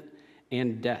imprisonment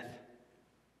and death.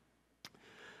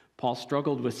 Paul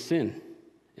struggled with sin.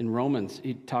 In Romans,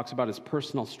 he talks about his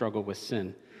personal struggle with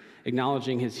sin,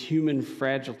 acknowledging his human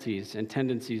fragilities and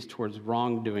tendencies towards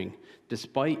wrongdoing,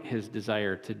 despite his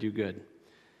desire to do good.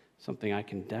 Something I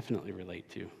can definitely relate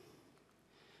to.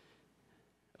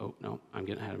 Oh, no, I'm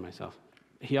getting ahead of myself.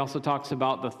 He also talks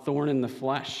about the thorn in the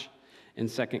flesh in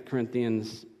 2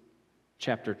 Corinthians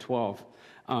chapter 12.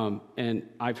 And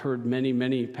I've heard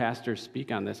many pastors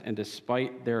speak on this, and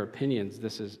despite their opinions,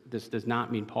 this does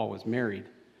not mean Paul was married.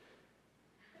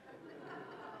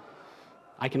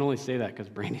 I can only say that because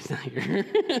Brandy's not here.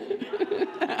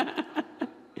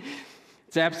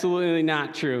 It's absolutely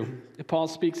not true. Paul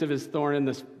speaks of his thorn in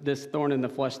this thorn in the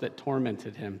flesh that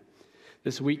tormented him.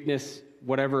 This weakness,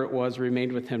 whatever it was,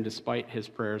 remained with him despite his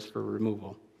prayers for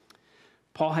removal.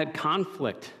 Paul had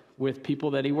conflict with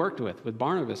people that he worked with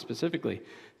Barnabas specifically.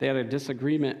 They had a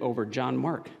disagreement over John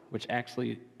Mark, which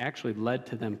actually led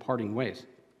to them parting ways.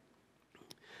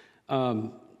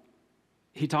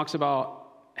 He talks about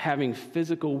having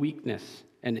physical weakness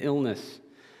and illness,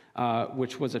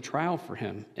 which was a trial for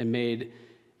him and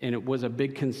it was a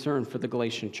big concern for the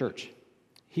Galatian church.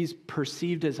 He's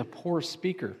perceived as a poor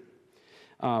speaker.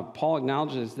 Paul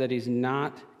acknowledges that he's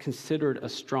not considered a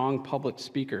strong public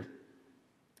speaker,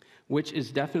 which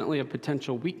is definitely a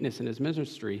potential weakness in his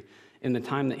ministry in the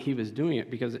time that he was doing it,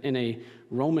 because in a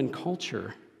Roman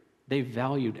culture, they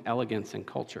valued elegance and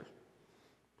culture.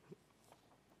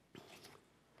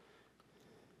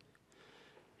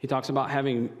 He talks about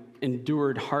having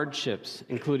endured hardships,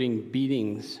 including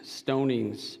beatings,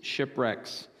 stonings,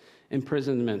 shipwrecks,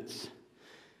 imprisonments.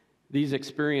 These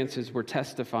experiences were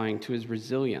testifying to his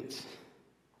resilience.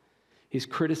 He's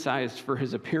criticized for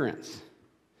his appearance.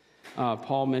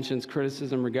 Paul mentions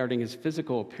criticism regarding his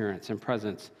physical appearance and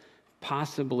presence,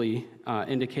 possibly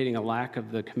indicating a lack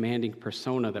of the commanding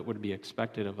persona that would be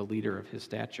expected of a leader of his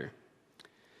stature.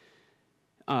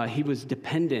 He was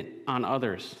dependent on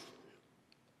others.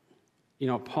 You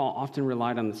know, Paul often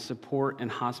relied on the support and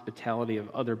hospitality of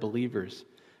other believers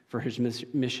for his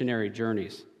missionary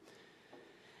journeys.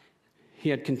 He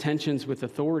had contentions with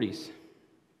authorities.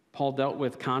 Paul dealt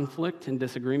with conflict and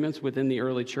disagreements within the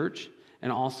early church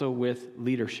and also with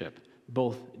leadership,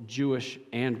 both Jewish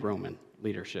and Roman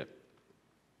leadership.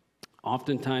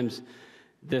 Oftentimes,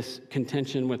 this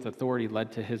contention with authority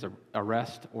led to his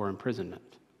arrest or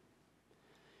imprisonment.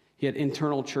 He had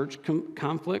internal church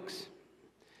conflicts,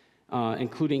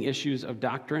 including issues of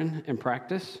doctrine and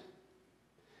practice.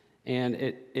 And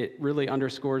it really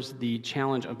underscores the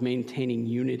challenge of maintaining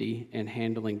unity and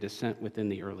handling dissent within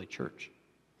the early church.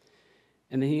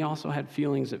 And then he also had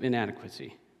feelings of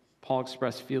inadequacy. Paul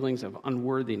expressed feelings of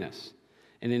unworthiness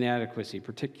and inadequacy,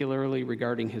 particularly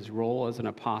regarding his role as an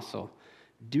apostle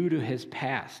due to his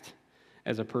past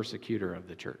as a persecutor of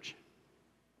the church.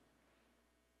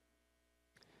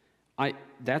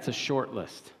 That's a short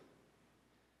list.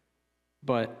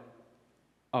 But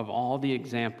of all the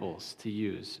examples to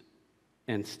use,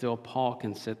 and still Paul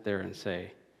can sit there and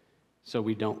say, so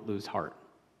we don't lose heart.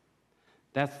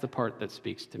 That's the part that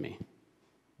speaks to me.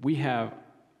 We have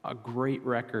a great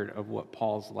record of what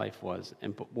Paul's life was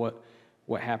and what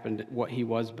happened, what he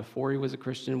was before he was a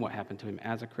Christian, what happened to him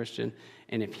as a Christian.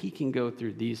 And if he can go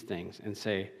through these things and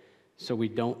say, so we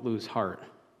don't lose heart,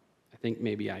 think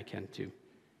maybe I can too.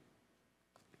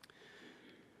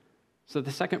 So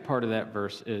the second part of that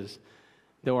verse is,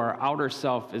 though our outer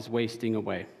self is wasting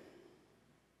away.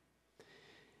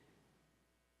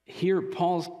 Here,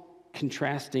 Paul's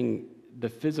contrasting the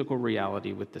physical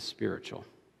reality with the spiritual.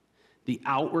 The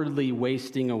outwardly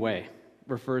wasting away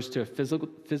refers to a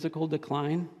physical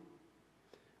decline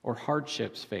or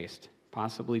hardships faced,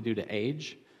 possibly due to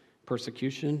age,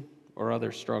 persecution, or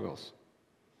other struggles.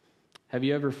 Have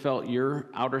you ever felt your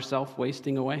outer self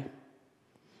wasting away?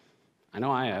 I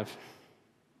know I have.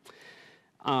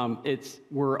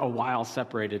 We're a while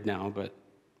separated now, but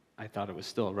I thought it was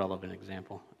still a relevant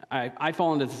example. I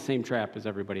fall into the same trap as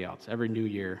everybody else. Every new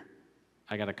year,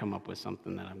 I got to come up with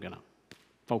something that I'm going to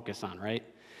focus on, right?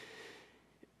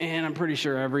 And I'm pretty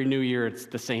sure every new year it's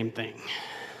the same thing.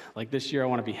 Like this year, I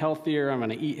want to be healthier. I'm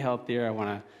going to eat healthier. I want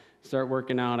to start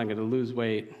working out. I'm going to lose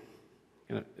weight.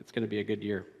 It's going to be a good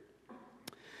year.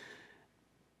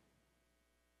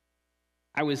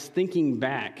 I was thinking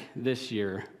back this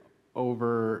year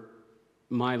over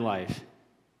my life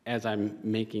as I'm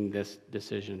making this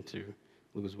decision to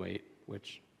lose weight,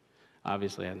 which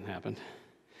obviously hasn't happened.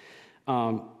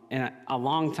 And a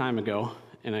long time ago,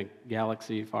 in a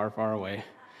galaxy far, far away,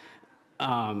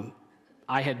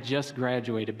 I had just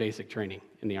graduated basic training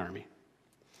in the Army.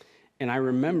 And I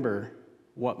remember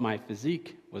what my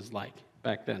physique was like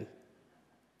back then.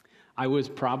 I was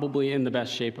probably in the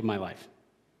best shape of my life.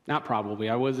 Not probably,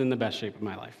 I was in the best shape of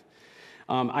my life.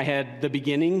 I had the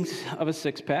beginnings of a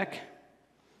six-pack.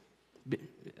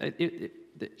 It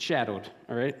shadowed,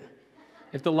 all right?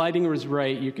 If the lighting was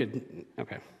right, you could,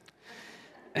 okay.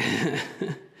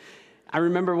 I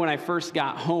remember when I first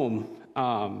got home,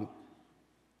 I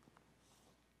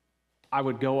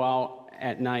would go out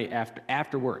at night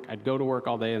after work. I'd go to work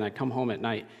all day, and I'd come home at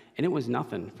night, and it was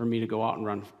nothing for me to go out and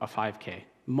run a 5K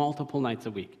multiple nights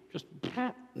a week. Just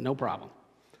no problem.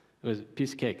 It was a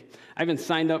piece of cake. I even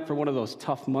signed up for one of those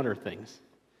Tough Mudder things.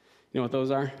 You know what those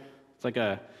are? It's like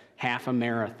a half a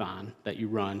marathon that you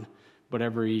run, but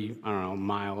every,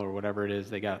 mile or whatever it is,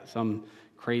 they got some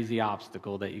crazy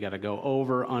obstacle that you got to go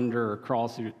over, under, or crawl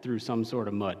through some sort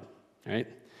of mud, right?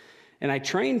 And I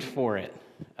trained for it.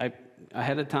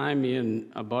 Ahead of time, me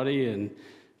and a buddy and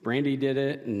Brandy did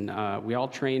it, and we all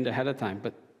trained ahead of time.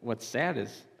 But what's sad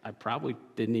is I probably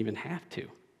didn't even have to.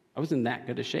 I was in that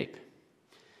good a shape.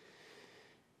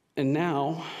 And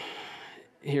now,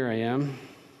 here I am,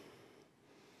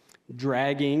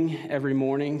 dragging every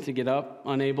morning to get up,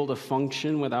 unable to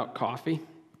function without coffee,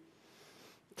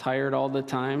 tired all the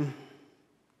time,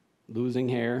 losing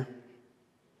hair,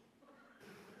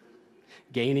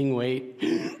 gaining weight.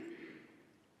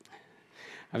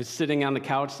 I was sitting on the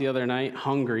couch the other night,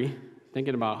 hungry,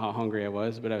 thinking about how hungry I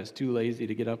was, but I was too lazy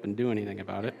to get up and do anything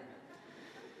about it.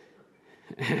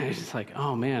 And I was just like,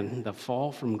 oh man, the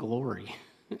fall from glory.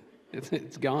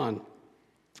 It's gone.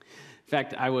 In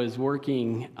fact, I was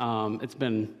working, it's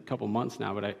been a couple months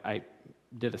now, but I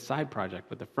did a side project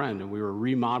with a friend, and we were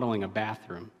remodeling a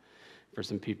bathroom for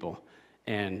some people.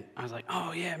 And I was like,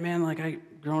 oh yeah, man, like I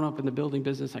grown up in the building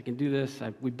business, I can do this.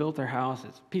 We built our house,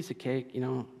 it's a piece of cake,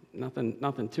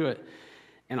 nothing to it.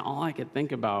 And all I could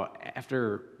think about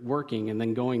after working and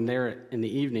then going there in the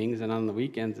evenings and on the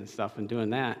weekends and stuff and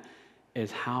doing that is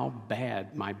how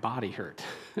bad my body hurt.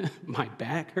 My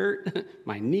back hurt,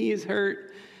 my knees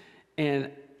hurt, and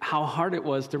how hard it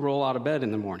was to roll out of bed in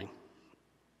the morning.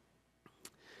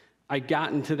 I'd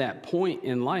gotten to that point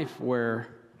in life where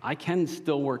I can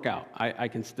still work out.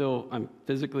 I'm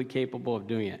physically capable of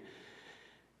doing it.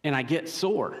 And I get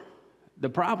sore. The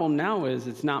problem now is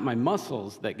it's not my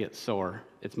muscles that get sore,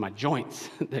 it's my joints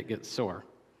that get sore.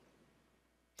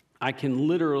 I can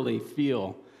literally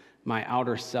feel my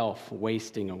outer self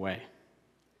wasting away.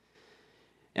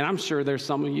 And I'm sure there's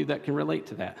some of you that can relate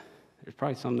to that. There's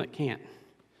probably some that can't.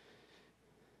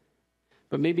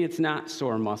 But maybe it's not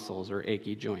sore muscles or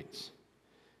achy joints.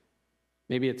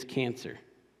 Maybe it's cancer.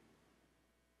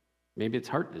 Maybe it's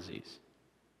heart disease.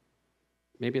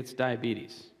 Maybe it's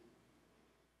diabetes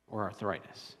or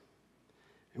arthritis.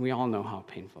 And we all know how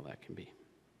painful that can be.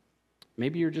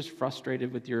 Maybe you're just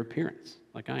frustrated with your appearance,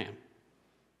 like I am.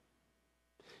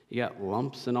 You got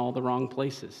lumps in all the wrong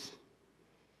places.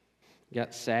 You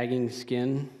got sagging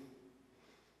skin.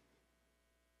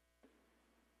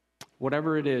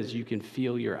 Whatever it is, you can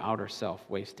feel your outer self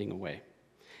wasting away.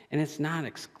 And it's not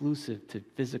exclusive to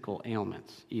physical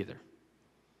ailments either.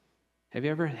 Have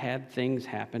you ever had things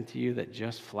happen to you that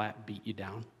just flat beat you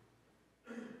down?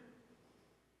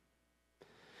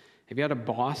 Have you had a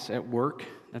boss at work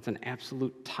that's an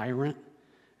absolute tyrant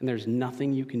and there's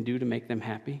nothing you can do to make them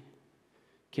happy?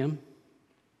 Kim?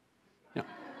 No.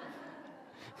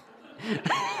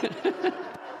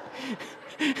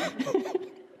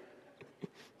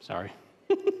 Sorry.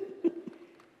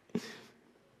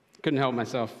 Couldn't help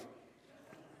myself.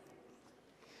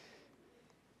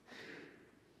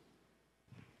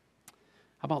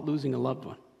 How about losing a loved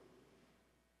one?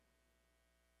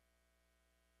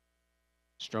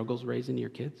 Struggles raising your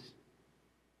kids?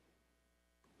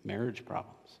 Marriage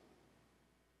problems?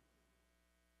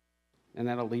 And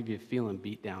that'll leave you feeling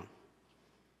beat down,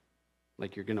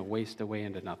 like you're going to waste away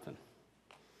into nothing.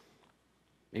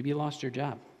 Maybe you lost your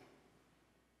job.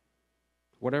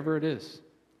 Whatever it is.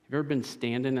 Have you ever been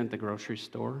standing at the grocery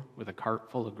store with a cart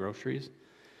full of groceries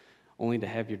only to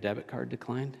have your debit card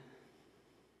declined?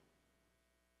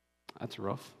 That's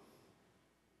rough.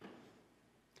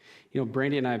 You know,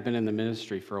 Brandy and I have been in the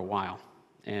ministry for a while,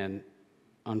 and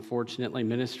unfortunately,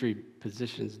 ministry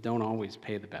positions don't always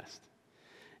pay the best.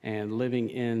 And living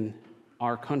in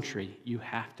our country, you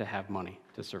have to have money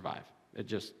to survive. It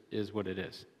just is what it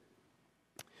is.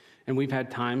 And we've had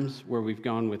times where we've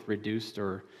gone with reduced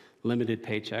or limited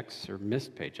paychecks or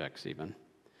missed paychecks even.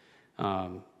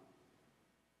 And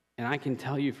I can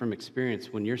tell you from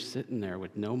experience, when you're sitting there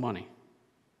with no money,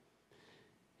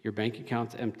 your bank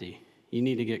account's empty, you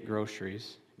need to get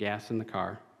groceries, gas in the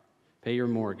car, pay your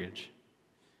mortgage,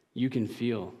 you can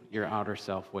feel your outer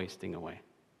self wasting away.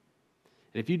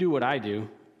 And if you do what I do,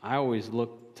 I always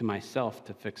look to myself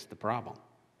to fix the problem,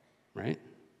 right?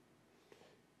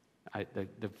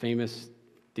 The famous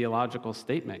theological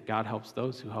statement, God helps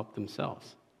those who help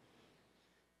themselves.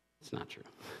 It's not true.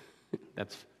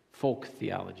 That's folk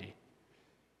theology.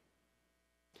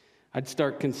 I'd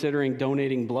start considering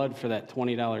donating blood for that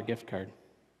 $20 gift card,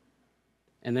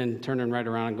 and then turning right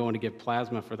around and going to give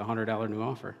plasma for the $100 new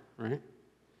offer, right?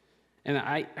 And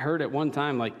I heard at one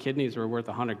time, like, kidneys were worth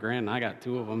 $100,000, and I got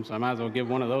 2 of them, so I might as well give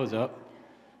one of those up,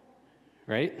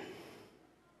 right?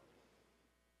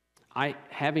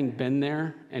 Having been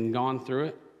there and gone through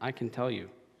it, I can tell you,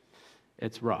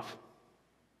 it's rough.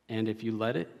 And if you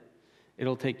let it,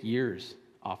 it'll take years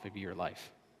off of your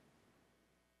life.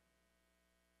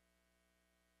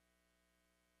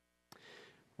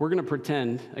 We're going to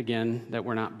pretend, again, that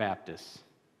we're not Baptists.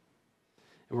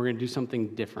 And we're going to do something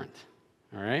different,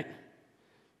 all right?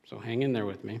 So hang in there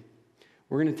with me.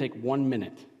 We're going to take 1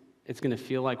 minute. It's going to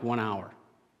feel like 1 hour.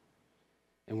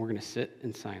 And we're going to sit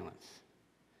in silence.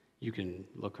 You can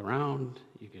look around.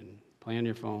 You can play on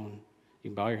your phone.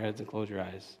 You can bow your heads and close your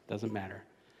eyes. Doesn't matter.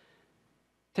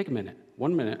 Take a minute.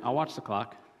 1 minute. I'll watch the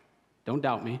clock. Don't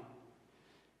doubt me.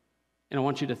 And I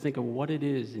want you to think of what it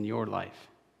is in your life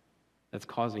that's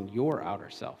causing your outer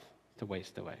self to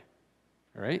waste away.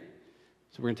 All right?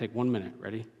 So we're going to take 1 minute.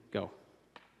 Ready? Go.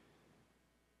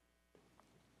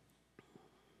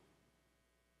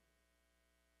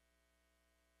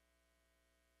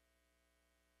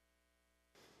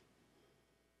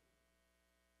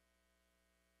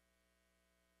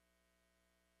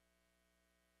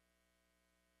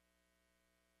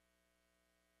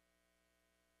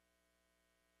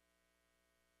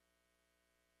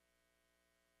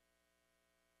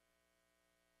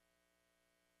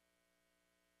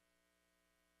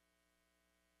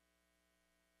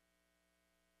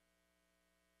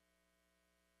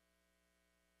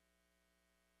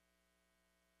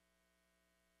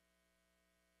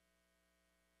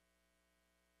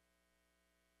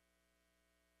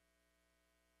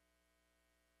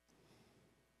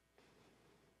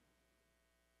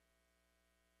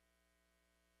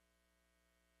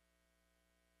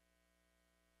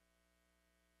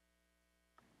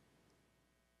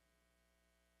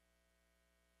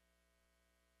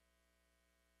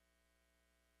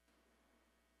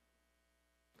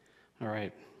 All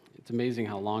right. It's amazing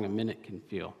how long a minute can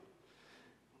feel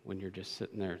when you're just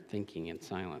sitting there thinking in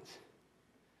silence.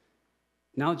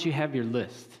 Now that you have your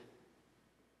list,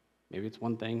 maybe it's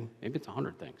one thing, maybe it's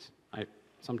 100 things.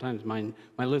 Sometimes my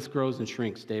list grows and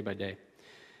shrinks day by day.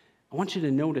 I want you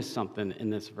to notice something in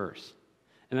this verse,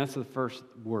 and that's the first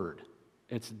word.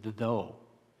 It's the though.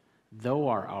 Though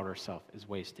our outer self is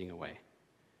wasting away.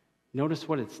 Notice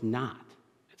what it's not.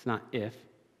 It's not if,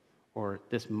 or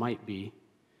this might be.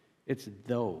 It's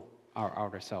though our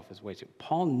outer self is wasting.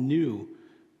 Paul knew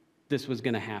this was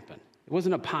going to happen. It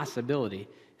wasn't a possibility.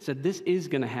 He said, this is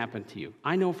going to happen to you.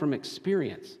 I know from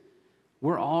experience,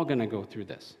 we're all going to go through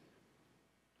this.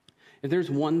 If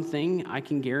there's one thing I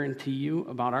can guarantee you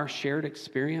about our shared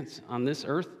experience on this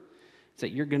earth, it's that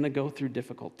you're going to go through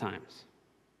difficult times.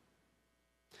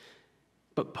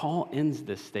 But Paul ends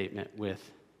this statement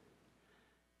with,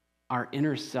 our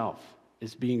inner self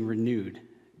is being renewed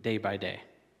day by day.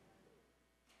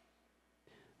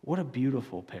 What a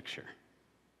beautiful picture.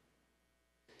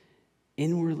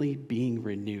 Inwardly being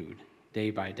renewed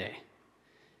day by day.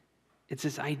 It's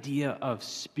this idea of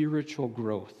spiritual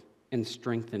growth and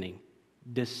strengthening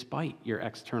despite your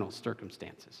external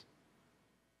circumstances.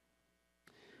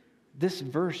 This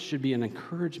verse should be an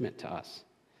encouragement to us.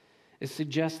 It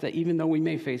suggests that even though we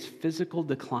may face physical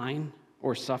decline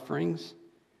or sufferings,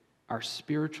 our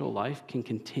spiritual life can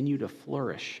continue to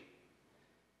flourish.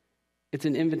 It's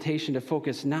an invitation to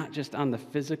focus not just on the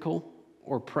physical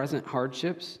or present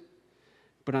hardships,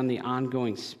 but on the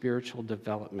ongoing spiritual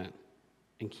development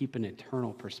and keep an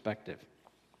eternal perspective.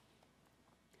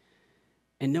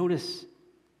 And notice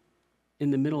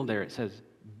in the middle there it says,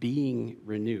 being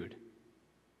renewed.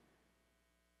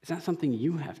 It's not something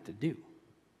you have to do.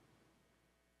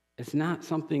 It's not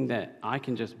something that I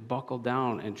can just buckle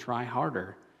down and try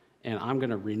harder and I'm going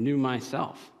to renew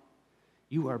myself.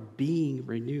 You are being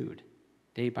renewed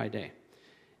day by day.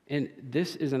 And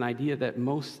this is an idea that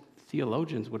most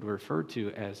theologians would refer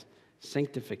to as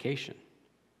sanctification.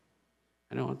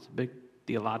 I know it's a big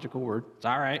theological word. It's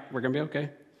all right. We're going to be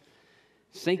okay.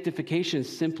 Sanctification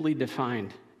is simply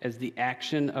defined as the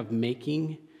action of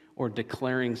making or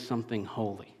declaring something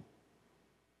holy.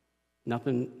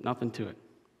 Nothing to it.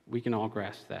 We can all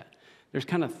grasp that. There's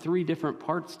kind of three different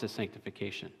parts to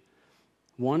sanctification.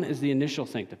 One is the initial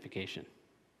sanctification,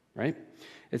 right?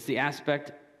 It's the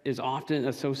aspect is often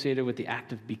associated with the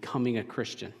act of becoming a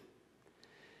Christian.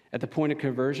 At the point of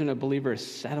conversion, a believer is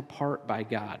set apart by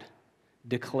God,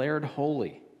 declared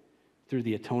holy through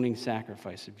the atoning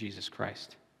sacrifice of Jesus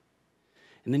Christ.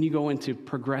 And then you go into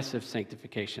progressive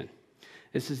sanctification.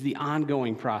 This is the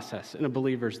ongoing process in a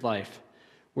believer's life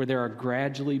where they are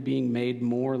gradually being made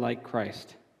more like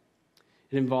Christ.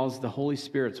 It involves the Holy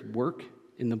Spirit's work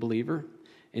in the believer,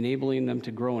 enabling them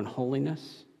to grow in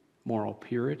holiness, moral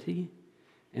purity,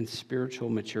 and spiritual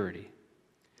maturity.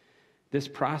 This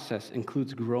process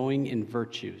includes growing in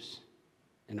virtues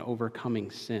and overcoming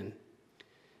sin,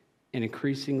 and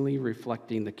increasingly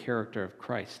reflecting the character of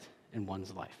Christ in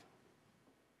one's life.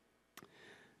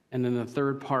 And then the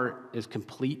third part is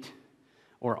complete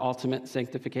or ultimate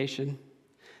sanctification.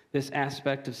 This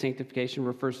aspect of sanctification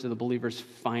refers to the believer's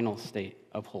final state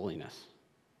of holiness,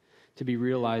 to be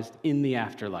realized in the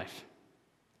afterlife.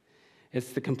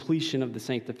 It's the completion of the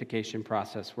sanctification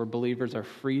process where believers are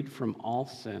freed from all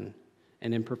sin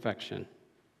and imperfection,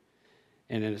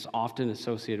 and it is often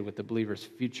associated with the believer's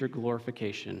future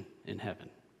glorification in heaven.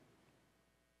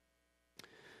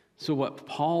 So what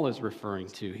Paul is referring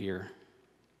to here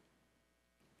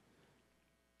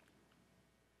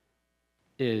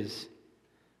is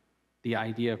the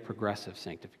idea of progressive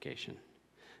sanctification.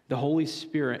 The Holy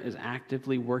Spirit is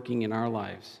actively working in our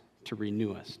lives to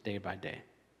renew us day by day.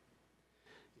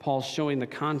 Paul's showing the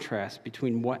contrast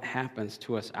between what happens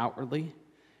to us outwardly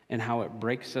and how it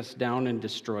breaks us down and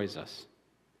destroys us,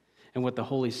 and what the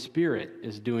Holy Spirit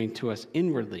is doing to us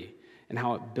inwardly and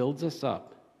how it builds us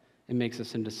up and makes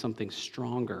us into something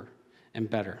stronger and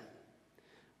better.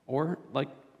 Or, like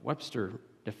Webster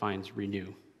defines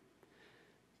renew,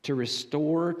 to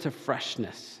restore to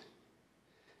freshness,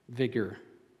 vigor,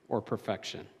 or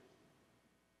perfection.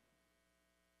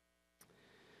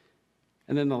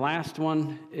 And then the last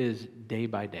one is day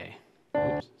by day.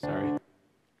 Oops, sorry.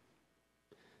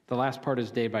 The last part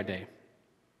is day by day.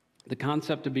 The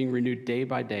concept of being renewed day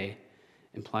by day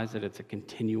implies that it's a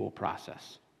continual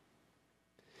process.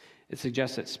 It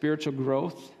suggests that spiritual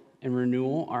growth and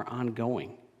renewal are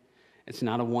ongoing. It's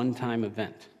not a one-time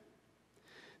event.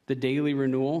 The daily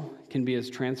renewal can be a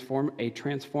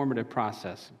transformative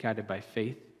process guided by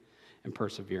faith and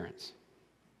perseverance.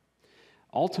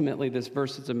 Ultimately, this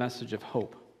verse is a message of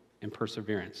hope and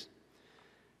perseverance.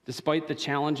 Despite the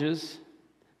challenges,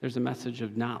 there's a message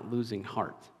of not losing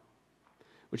heart,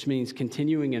 which means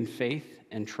continuing in faith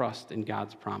and trust in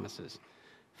God's promises,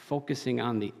 focusing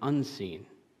on the unseen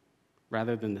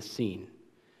rather than the seen,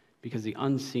 because the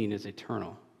unseen is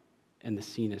eternal and the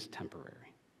seen is temporary.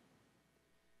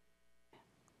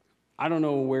 I don't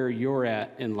know where you're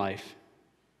at in life.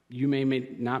 You may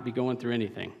not be going through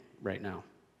anything right now.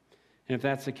 And if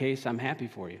that's the case, I'm happy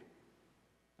for you.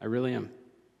 I really am.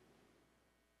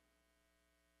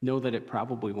 Know that it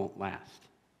probably won't last.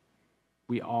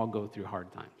 We all go through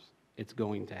hard times. It's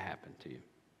going to happen to you.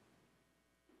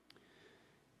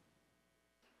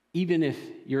 Even if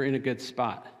you're in a good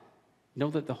spot, know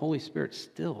that the Holy Spirit's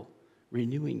still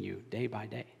renewing you day by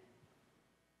day.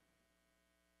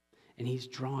 And he's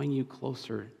drawing you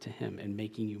closer to him and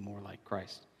making you more like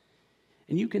Christ.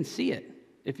 And you can see it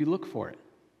if you look for it.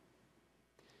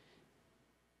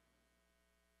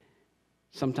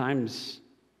 Sometimes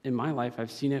in my life,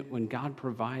 I've seen it when God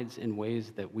provides in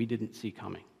ways that we didn't see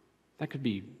coming. That could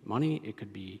be money, it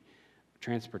could be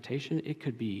transportation, it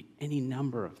could be any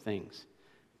number of things.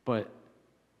 But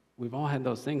we've all had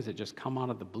those things that just come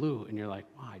out of the blue, and you're like,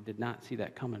 wow, I did not see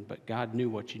that coming, but God knew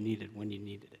what you needed when you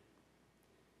needed it.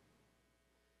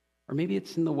 Or maybe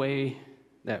it's in the way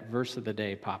that verse of the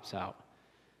day pops out.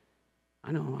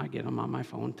 I know, I get them on my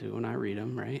phone too, and I read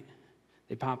them, right?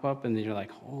 They pop up, and then you're like,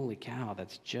 holy cow,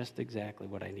 that's just exactly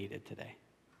what I needed today.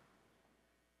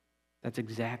 That's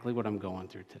exactly what I'm going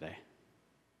through today.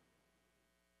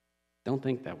 Don't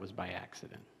think that was by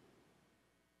accident.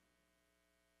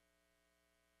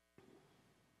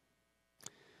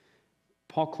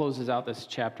 Paul closes out this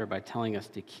chapter by telling us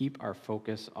to keep our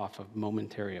focus off of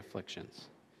momentary afflictions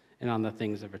and on the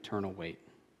things of eternal weight.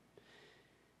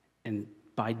 And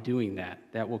by doing that,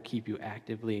 that will keep you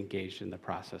actively engaged in the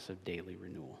process of daily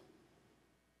renewal.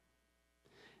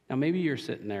 Now, maybe you're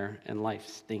sitting there and life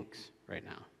stinks right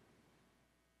now.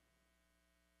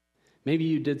 Maybe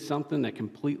you did something that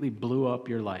completely blew up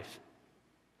your life.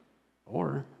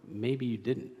 Or maybe you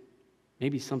didn't.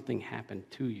 Maybe something happened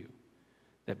to you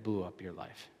that blew up your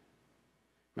life.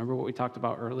 Remember what we talked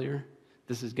about earlier?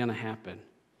 This is going to happen.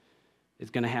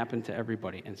 It's going to happen to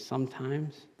everybody. And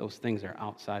sometimes those things are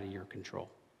outside of your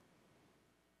control.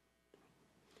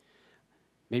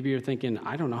 Maybe you're thinking,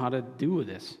 I don't know how to do with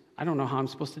this. I don't know how I'm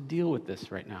supposed to deal with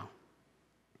this right now.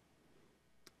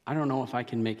 I don't know if I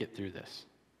can make it through this.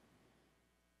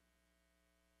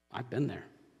 I've been there.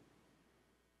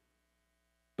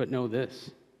 But know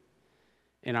this,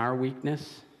 in our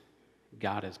weakness,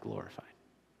 God is glorified.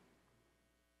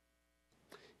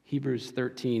 Hebrews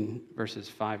 13, verses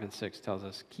 5 and 6 tells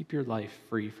us, keep your life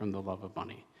free from the love of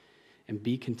money and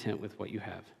be content with what you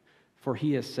have. For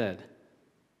he has said,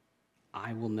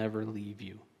 I will never leave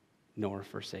you nor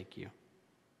forsake you.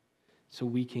 So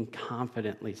we can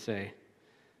confidently say,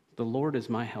 the Lord is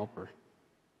my helper.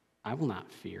 I will not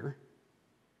fear.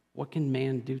 What can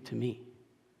man do to me?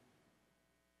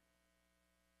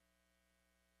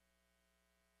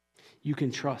 You can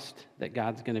trust that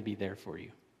God's going to be there for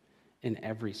you in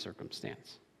every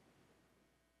circumstance.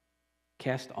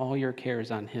 Cast all your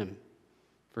cares on him,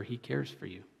 for he cares for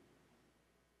you.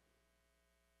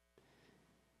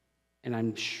 And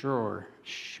I'm sure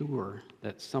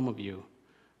that some of you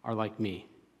are like me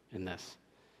in this,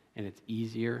 and it's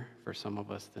easier for some of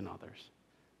us than others.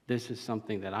 This is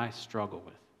something that I struggle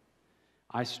with.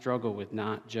 I struggle with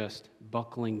not just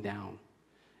buckling down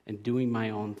and doing my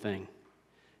own thing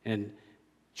and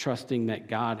trusting that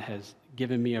God has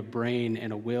given me a brain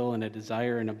and a will and a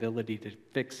desire and ability to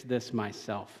fix this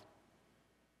myself.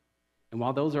 And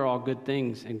while those are all good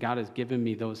things, and God has given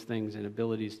me those things and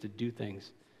abilities to do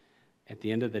things, at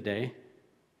the end of the day,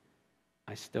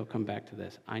 I still come back to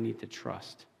this. I need to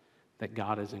trust that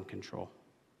God is in control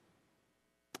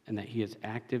and that he is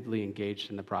actively engaged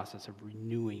in the process of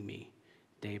renewing me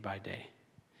day by day.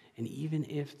 And even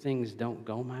if things don't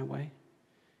go my way,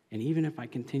 and even if I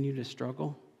continue to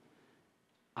struggle,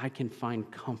 I can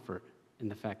find comfort in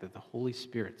the fact that the Holy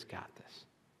Spirit's got this.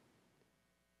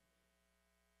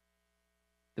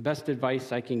 The best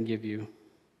advice I can give you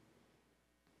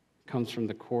comes from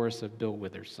the chorus of Bill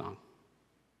Withers' song.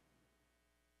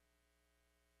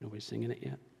 Nobody singing it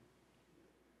yet?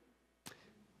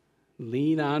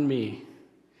 Lean on me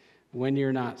when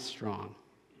you're not strong,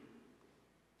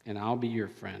 and I'll be your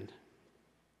friend.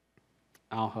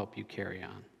 I'll help you carry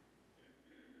on.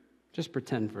 Just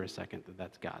pretend for a second that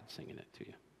that's God singing it to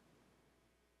you.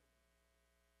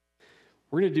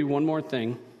 We're going to do one more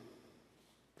thing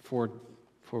before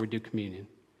we do communion.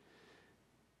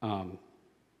 And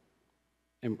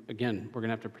again, we're going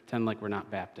to have to pretend like we're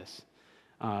not Baptists.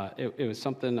 It was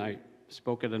something I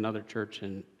spoke at another church,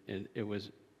 and it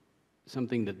was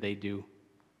something that they do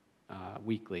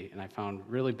weekly, and I found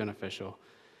really beneficial,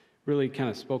 really kind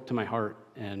of spoke to my heart,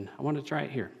 and I want to try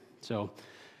it here. So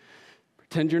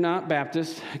pretend you're not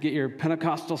Baptist, get your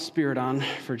Pentecostal spirit on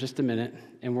for just a minute,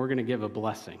 and we're going to give a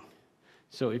blessing.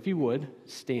 So if you would,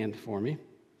 stand for me,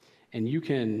 and you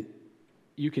can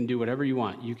do whatever you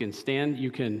want. You can stand,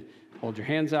 you can hold your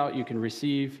hands out, you can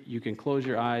receive, you can close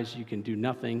your eyes, you can do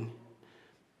nothing,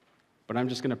 but I'm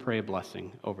just going to pray a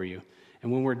blessing over you.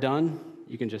 And when we're done,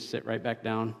 you can just sit right back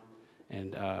down,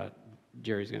 and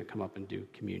Jerry's going to come up and do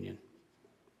communion.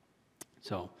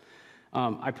 So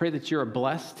I pray that you're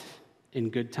blessed in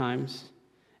good times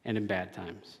and in bad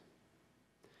times.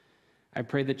 I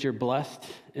pray that you're blessed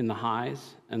in the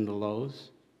highs and the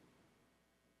lows.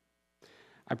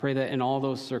 I pray that in all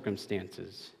those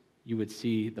circumstances, you would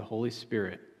see the Holy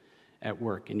Spirit at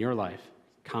work in your life,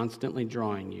 constantly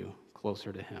drawing you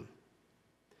closer to him.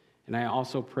 And I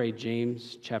also pray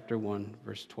James chapter 1,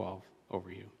 verse 12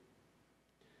 over you.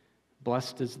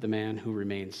 Blessed is the man who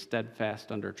remains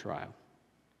steadfast under trial.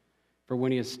 For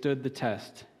when he has stood the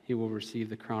test, he will receive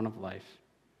the crown of life,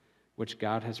 which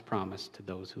God has promised to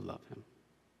those who love him.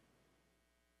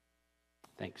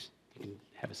 Thanks. You can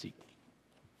have a seat.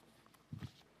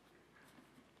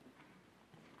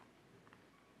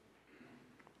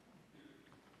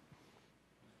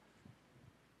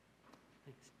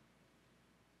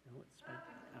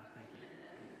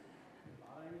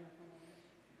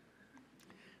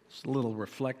 It's a little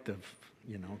reflective,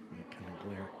 kind of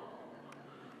glare.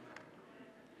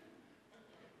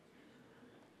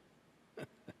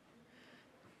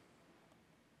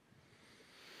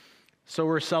 So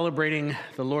we're celebrating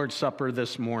the Lord's Supper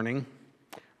this morning,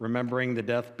 remembering the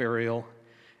death, burial,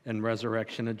 and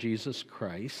resurrection of Jesus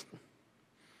Christ.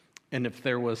 And if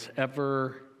there was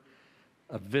ever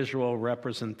a visual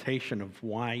representation of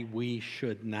why we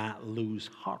should not lose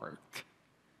heart,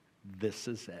 this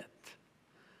is it.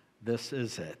 This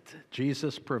is it.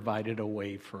 Jesus provided a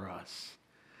way for us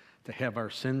to have our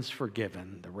sins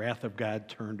forgiven, the wrath of God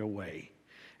turned away,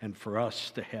 and for us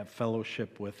to have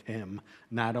fellowship with him,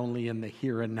 not only in the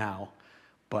here and now,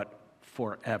 but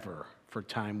forever, for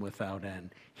time without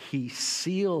end. He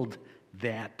sealed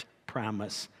that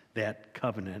promise, that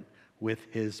covenant, with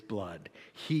his blood.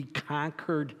 He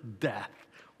conquered death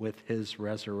with his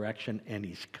resurrection, and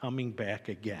he's coming back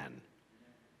again.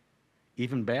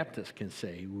 Even Baptists can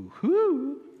say,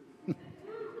 woohoo!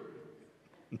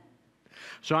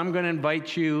 So I'm going to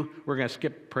invite you, we're going to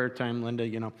skip prayer time, Linda,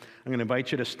 I'm going to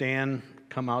invite you to stand,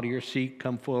 come out of your seat,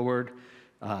 come forward,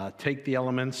 take the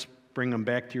elements, bring them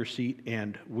back to your seat,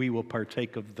 and we will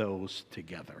partake of those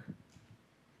together.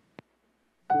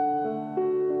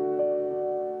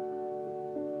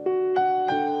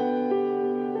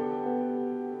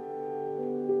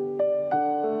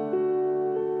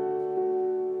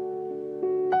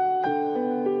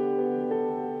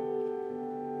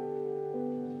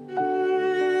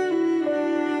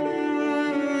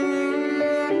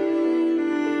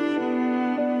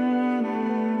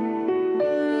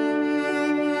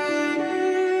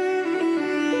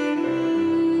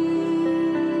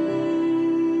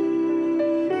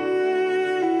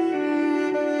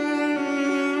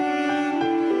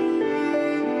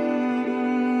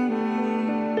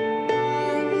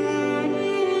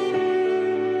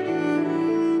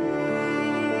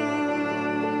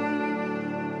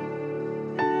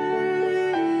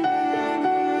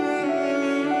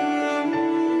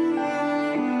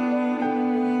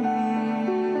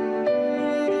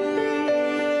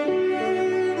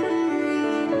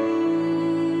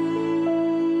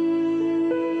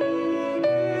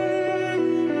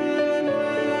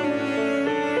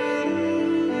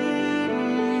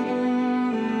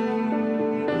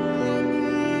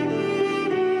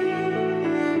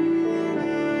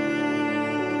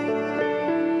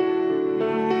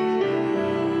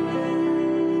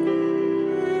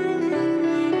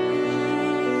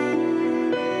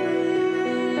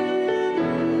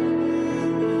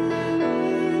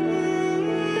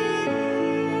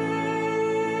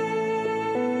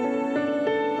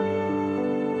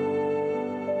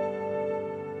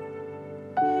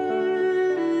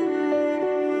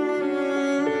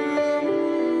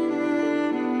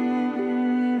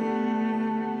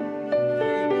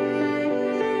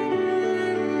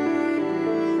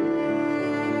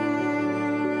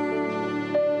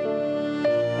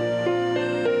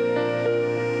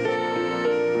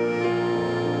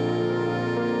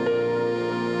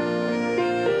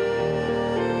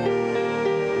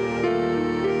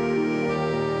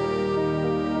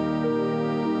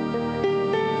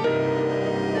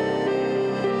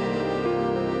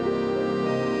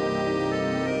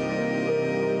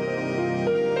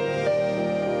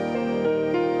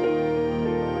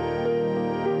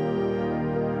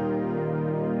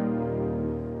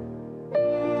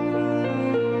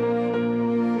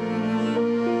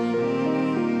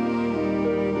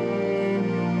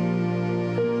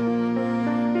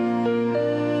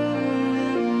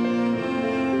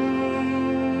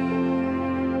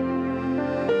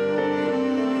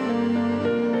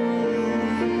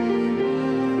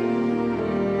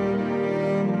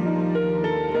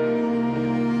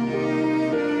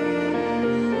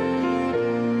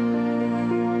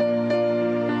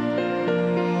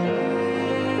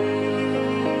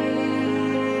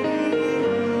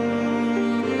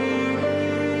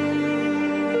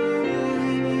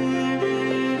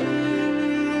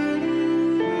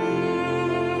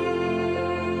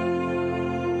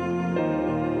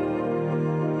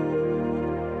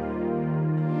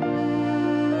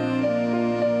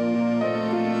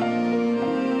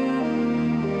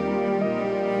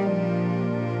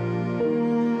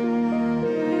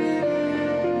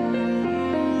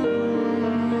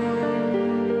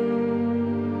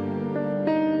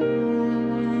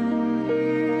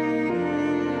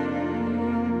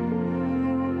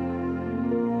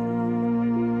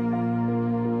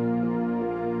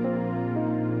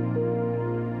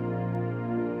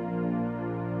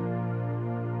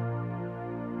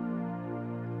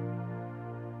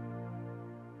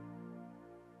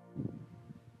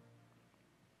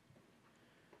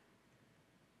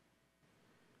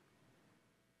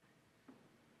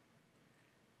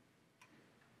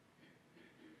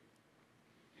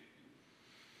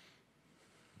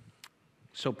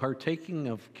 So partaking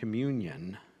of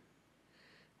communion,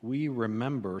 we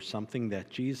remember something that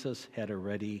Jesus had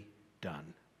already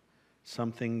done,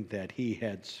 something that he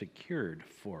had secured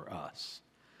for us.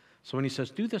 So when he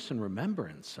says, do this in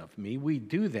remembrance of me, we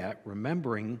do that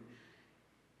remembering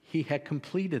he had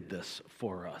completed this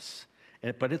for us.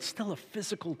 But it's still a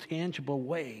physical, tangible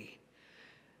way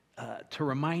to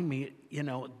remind me,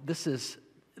 this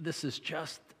is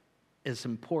just as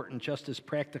important, just as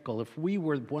practical. If we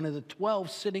were one of the 12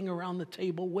 sitting around the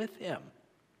table with him,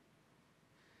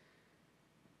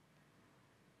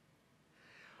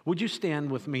 would you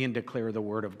stand with me and declare the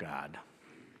word of God?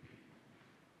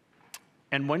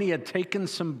 And when he had taken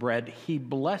some bread, he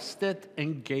blessed it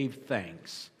and gave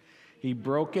thanks. He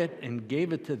broke it and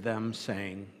gave it to them,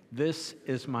 saying, "This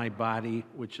is my body,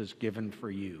 which is given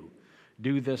for you.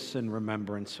 Do this in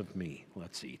remembrance of me."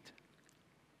 Let's eat.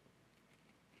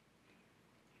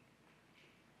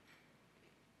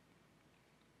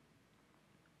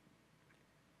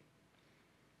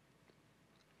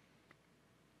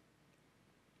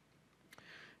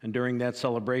 And during that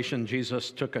celebration, Jesus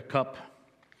took a cup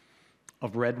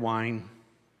of red wine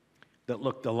that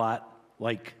looked a lot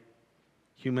like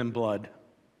human blood,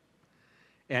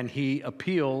 and he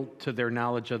appealed to their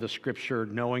knowledge of the Scripture,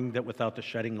 knowing that without the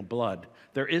shedding of blood,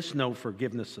 there is no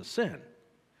forgiveness of sin.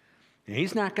 And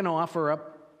he's not going to offer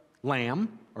up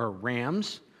lamb or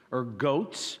rams or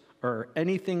goats or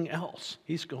anything else.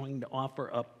 He's going to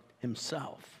offer up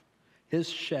himself. His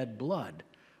shed blood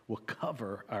will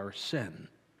cover our sin.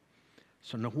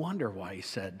 So no wonder why he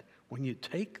said, when you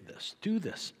take this, do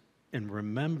this in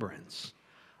remembrance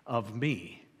of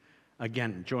me.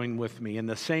 Again, join with me. In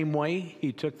the same way,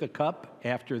 he took the cup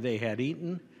after they had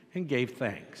eaten and gave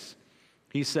thanks.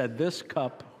 He said, "This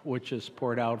cup which is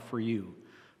poured out for you,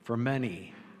 for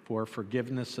many, for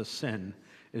forgiveness of sin,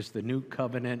 is the new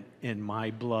covenant in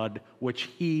my blood, which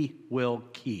he will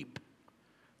keep."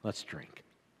 Let's drink.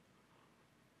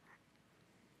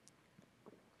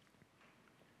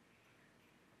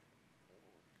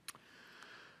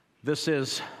 This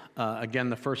is,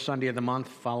 again, the first Sunday of the month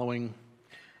following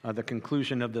the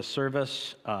conclusion of the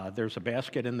service. There's a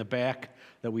basket in the back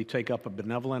that we take up a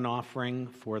benevolent offering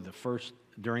for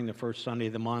during the first Sunday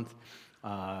of the month.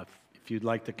 If you'd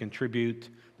like to contribute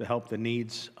to help the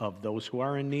needs of those who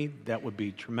are in need, that would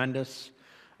be tremendous.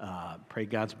 Pray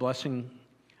God's blessing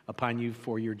upon you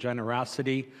for your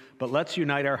generosity. But let's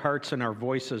unite our hearts and our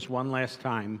voices one last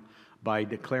time by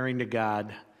declaring to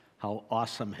God how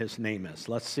awesome his name is.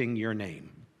 Let's sing your name.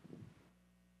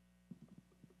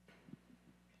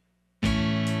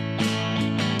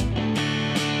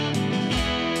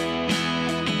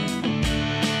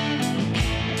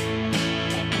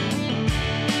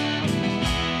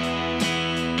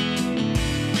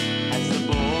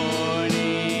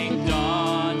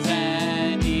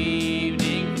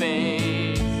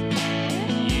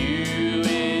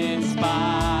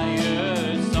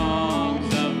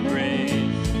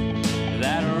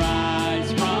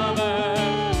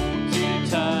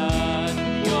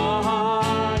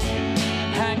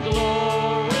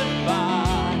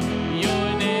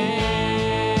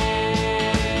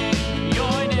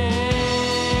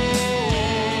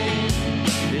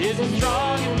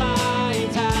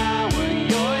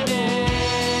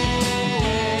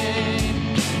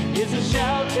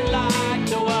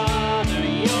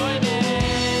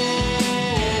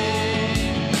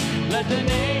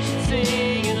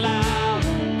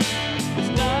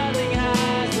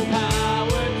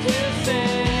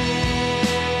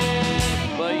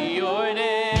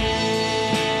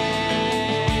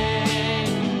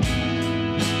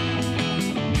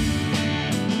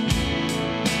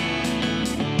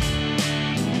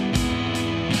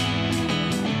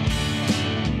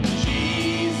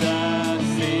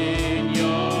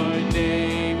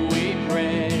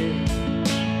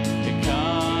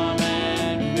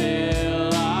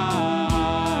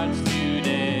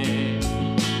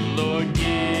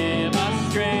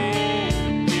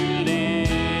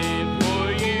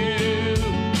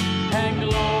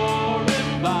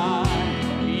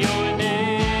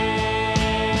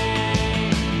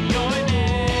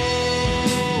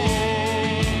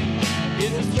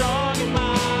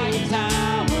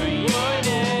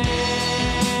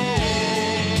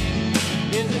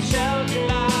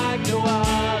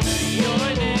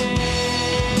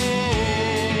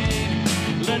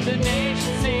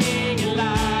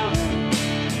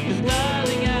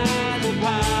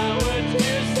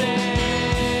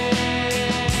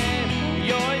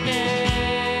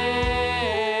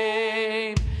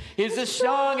 Is a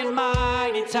strong and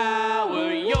mighty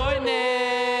tower. Your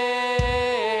name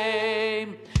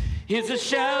is a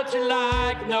shelter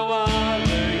like no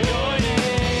other. Your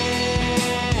name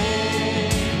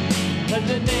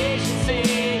the nation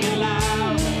singing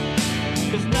loud,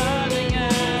 'cause nothing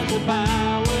has the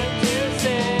power to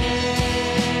save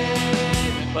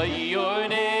but your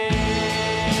name.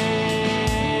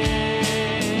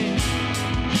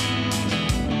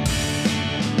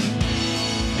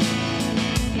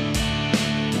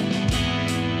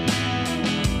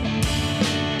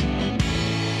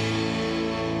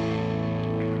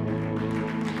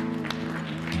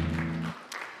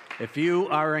 If you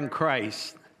are in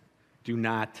Christ, do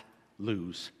not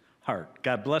lose heart.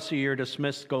 God bless you. You're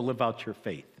dismissed. Go live out your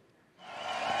faith.